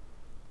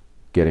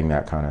getting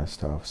that kind of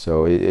stuff.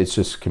 So it's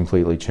just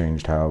completely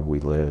changed how we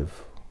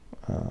live.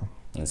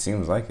 It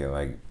seems like it.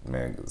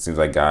 It seems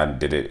like God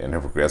did it in a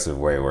progressive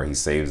way, where He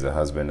saves the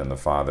husband and the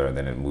father, and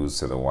then it moves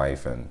to the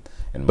wife and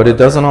but it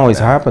doesn't always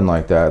happen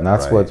like that, and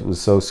that's what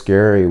was so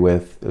scary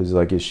with. It was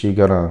like, is she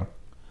gonna?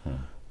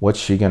 What's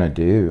she gonna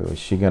do? Is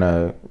she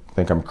gonna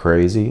think I'm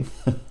crazy,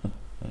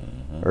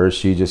 or is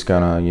she just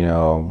gonna,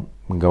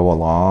 go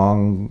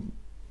along?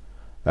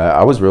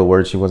 I was real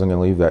worried she wasn't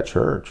gonna leave that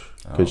church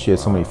because she had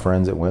so many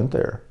friends that went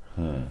there.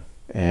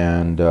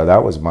 And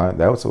that was what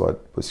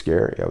was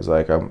scary. I was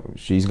like,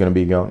 she's going to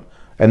be going.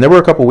 And there were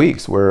a couple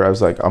weeks where I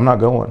was like, I'm not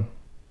going.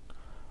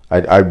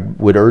 I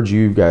would urge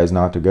you guys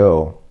not to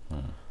go.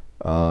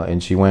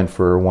 And she went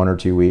for 1 or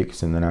 2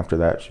 weeks, and then after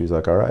that, she was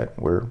like, all right,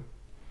 we're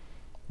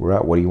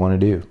out. What do you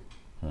want to do?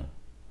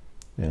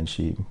 And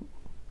she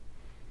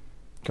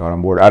got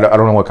on board. I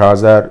don't know what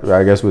caused that.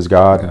 I guess it was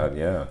God.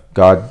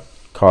 God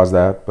caused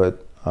that,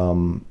 but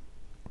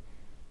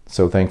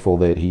so thankful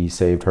that He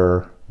saved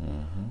her.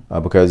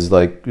 Because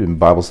like in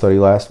Bible study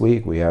last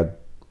week, we had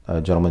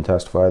a gentleman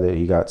testify that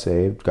he got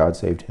saved. God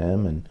saved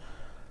him, and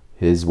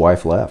his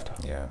wife left.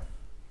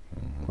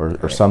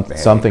 Or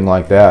something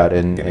like that,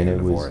 and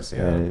it was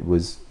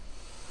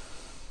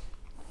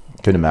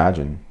couldn't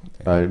imagine.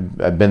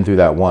 I've been through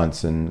that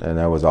once, and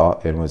that was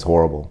it was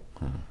horrible.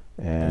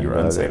 And you were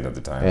unsaved at the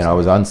time. And I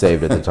was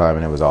unsaved at the time,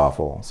 and it was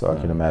awful. So I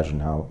can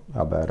imagine how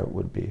bad it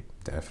would be.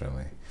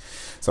 Definitely.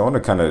 So I want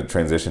to kind of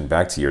transition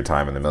back to your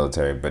time in the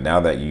military, but now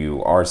that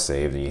you are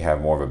saved and you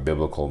have more of a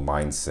biblical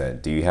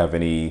mindset, do you have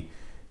any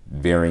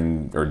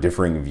varying or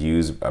differing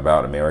views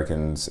about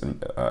America's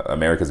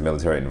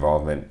military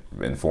involvement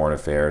in foreign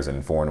affairs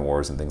and foreign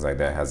wars and things like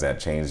that? Has that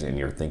changed in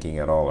your thinking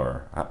at all,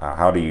 or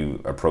how do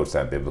you approach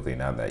that biblically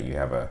now that you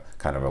have a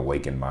kind of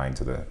awakened mind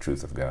to the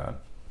truth of God?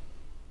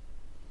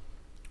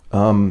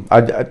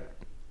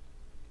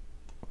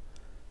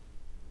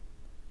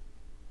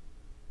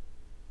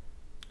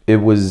 It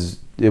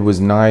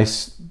was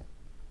nice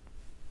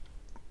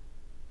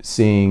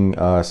seeing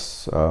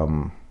us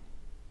kind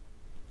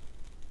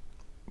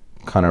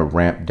of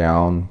ramp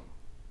down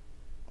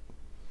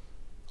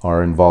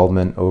our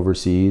involvement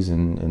overseas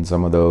in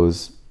some of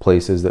those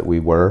places that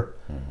we were.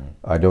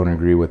 I don't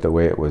agree with the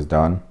way it was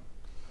done,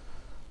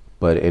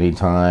 but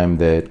anytime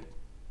that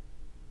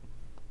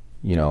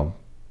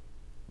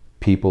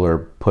people are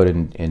put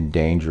in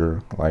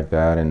danger like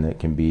that, and it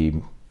can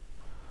be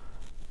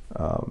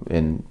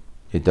and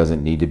it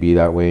doesn't need to be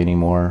that way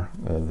anymore.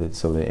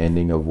 So the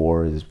ending of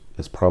war is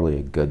probably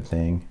a good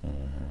thing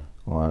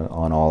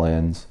on all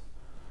ends.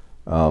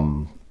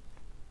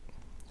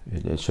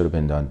 It should have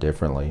been done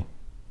differently,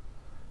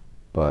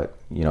 but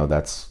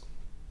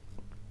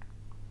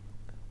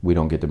we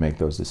don't get to make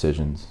those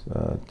decisions,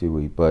 do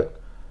we?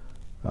 But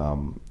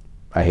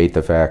I hate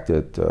the fact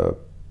that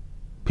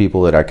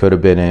people that I could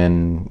have been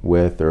in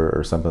with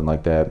or something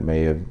like that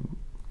may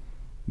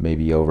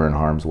be over in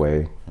harm's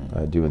way,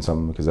 doing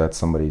something, because that's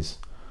somebody's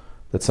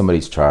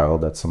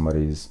child, that's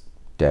somebody's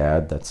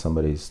dad, that's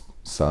somebody's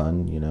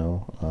son,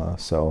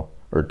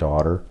 or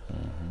daughter.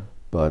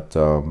 But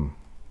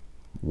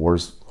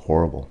war's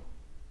horrible.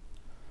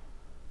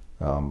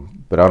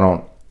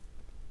 But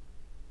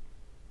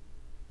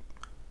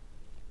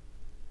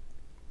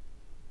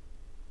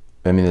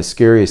the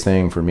scariest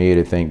thing for me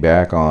to think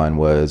back on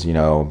was,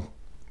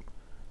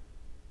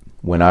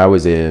 when I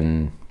was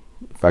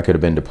if I could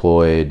have been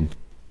deployed,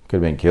 could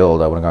have been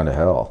killed, I would have gone to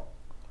hell.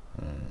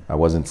 I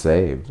wasn't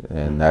saved,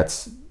 and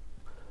that's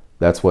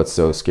what's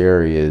so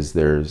scary is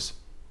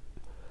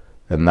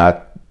and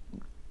that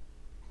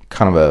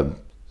kind of a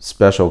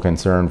special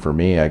concern for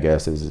me, I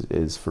guess,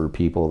 is for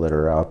people that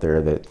are out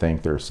there that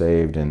think they're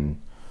saved,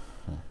 and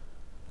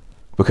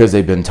because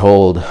they've been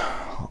told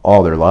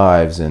all their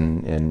lives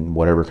in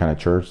whatever kind of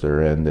church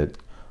they're in that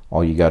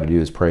all you got to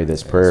do is pray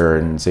this prayer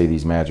and say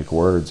these magic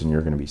words and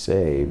you're going to be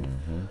saved.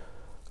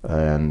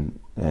 And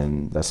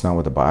that's not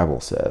what the Bible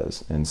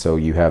says. And so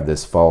you have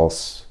this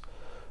false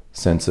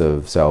sense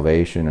of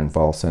salvation and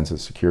false sense of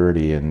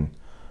security, and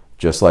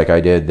just like I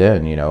did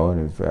then,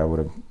 and if I would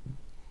have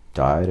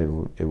died,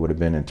 it would have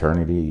been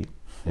eternity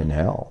in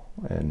hell.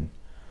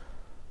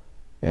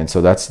 And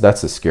so that's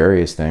the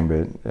scariest thing.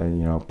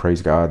 But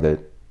praise God that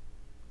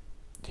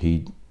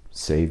He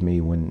saved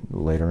me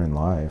later in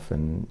life,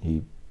 and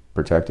He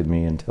protected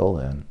me until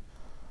then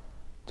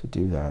to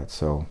do that.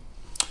 So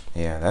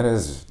yeah, I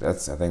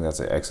think that's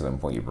an excellent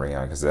point you bring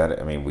out, because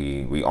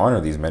we honor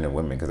these men and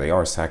women because they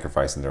are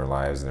sacrificing their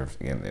lives and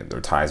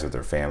their ties with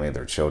their family,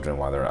 their children,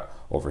 while they're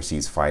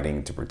overseas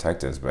fighting to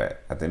protect us.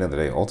 But at the end of the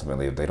day,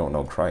 ultimately, if they don't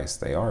know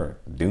Christ, they are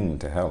doomed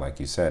to hell, like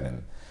you said.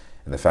 And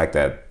the fact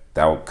that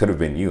could have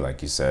been you,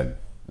 like you said,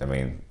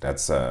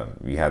 that's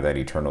you have that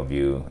eternal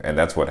view, and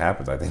that's what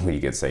happens. I think when you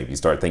get saved, you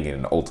start thinking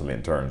in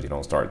ultimate terms. You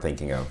don't start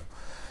thinking of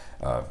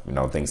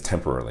things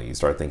temporarily. You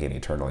start thinking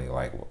eternally,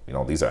 like,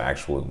 these are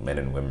actual men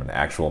and women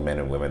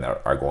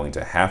that are going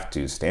to have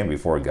to stand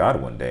before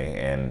God one day.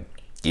 And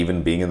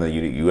even being in the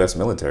U.S.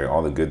 military,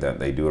 all the good that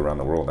they do around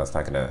the world, that's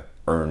not going to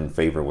earn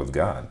favor with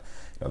God.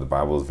 The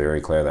Bible is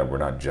very clear that we're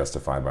not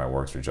justified by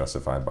works, we're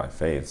justified by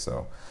faith.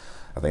 So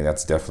I think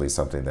that's definitely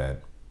something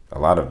that a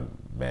lot of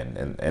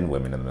men and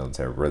women in the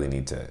military really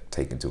need to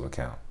take into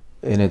account.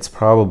 And it's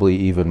probably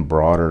even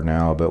broader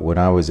now, but when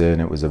I was in,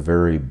 it was a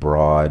very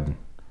broad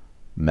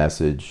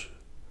message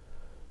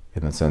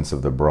in the sense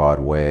of the broad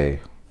way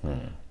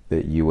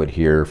that you would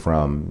hear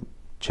from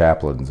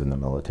chaplains in the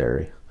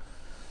military.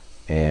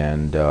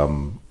 And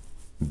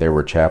there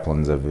were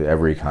chaplains of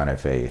every kind of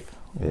faith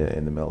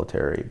in the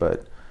military,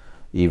 but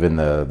even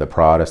the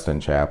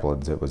Protestant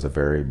chaplains, it was a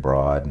very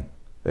broad,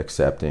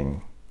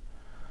 accepting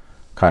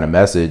kind of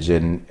message.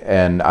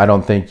 And I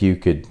don't think you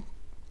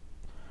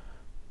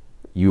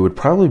would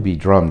probably be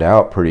drummed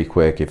out pretty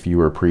quick if you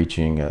were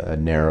preaching a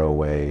narrow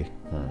way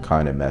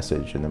kind of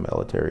message in the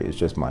military. It's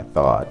just my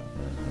thought,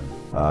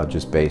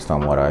 just based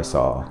on what I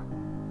saw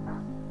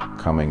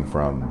coming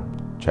from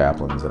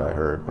chaplains that I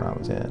heard when I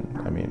was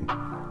in. I mean,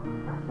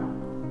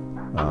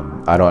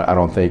 I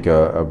don't think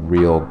a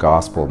real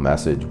gospel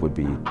message would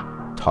be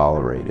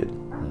tolerated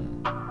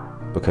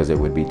because it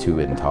would be too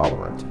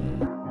intolerant.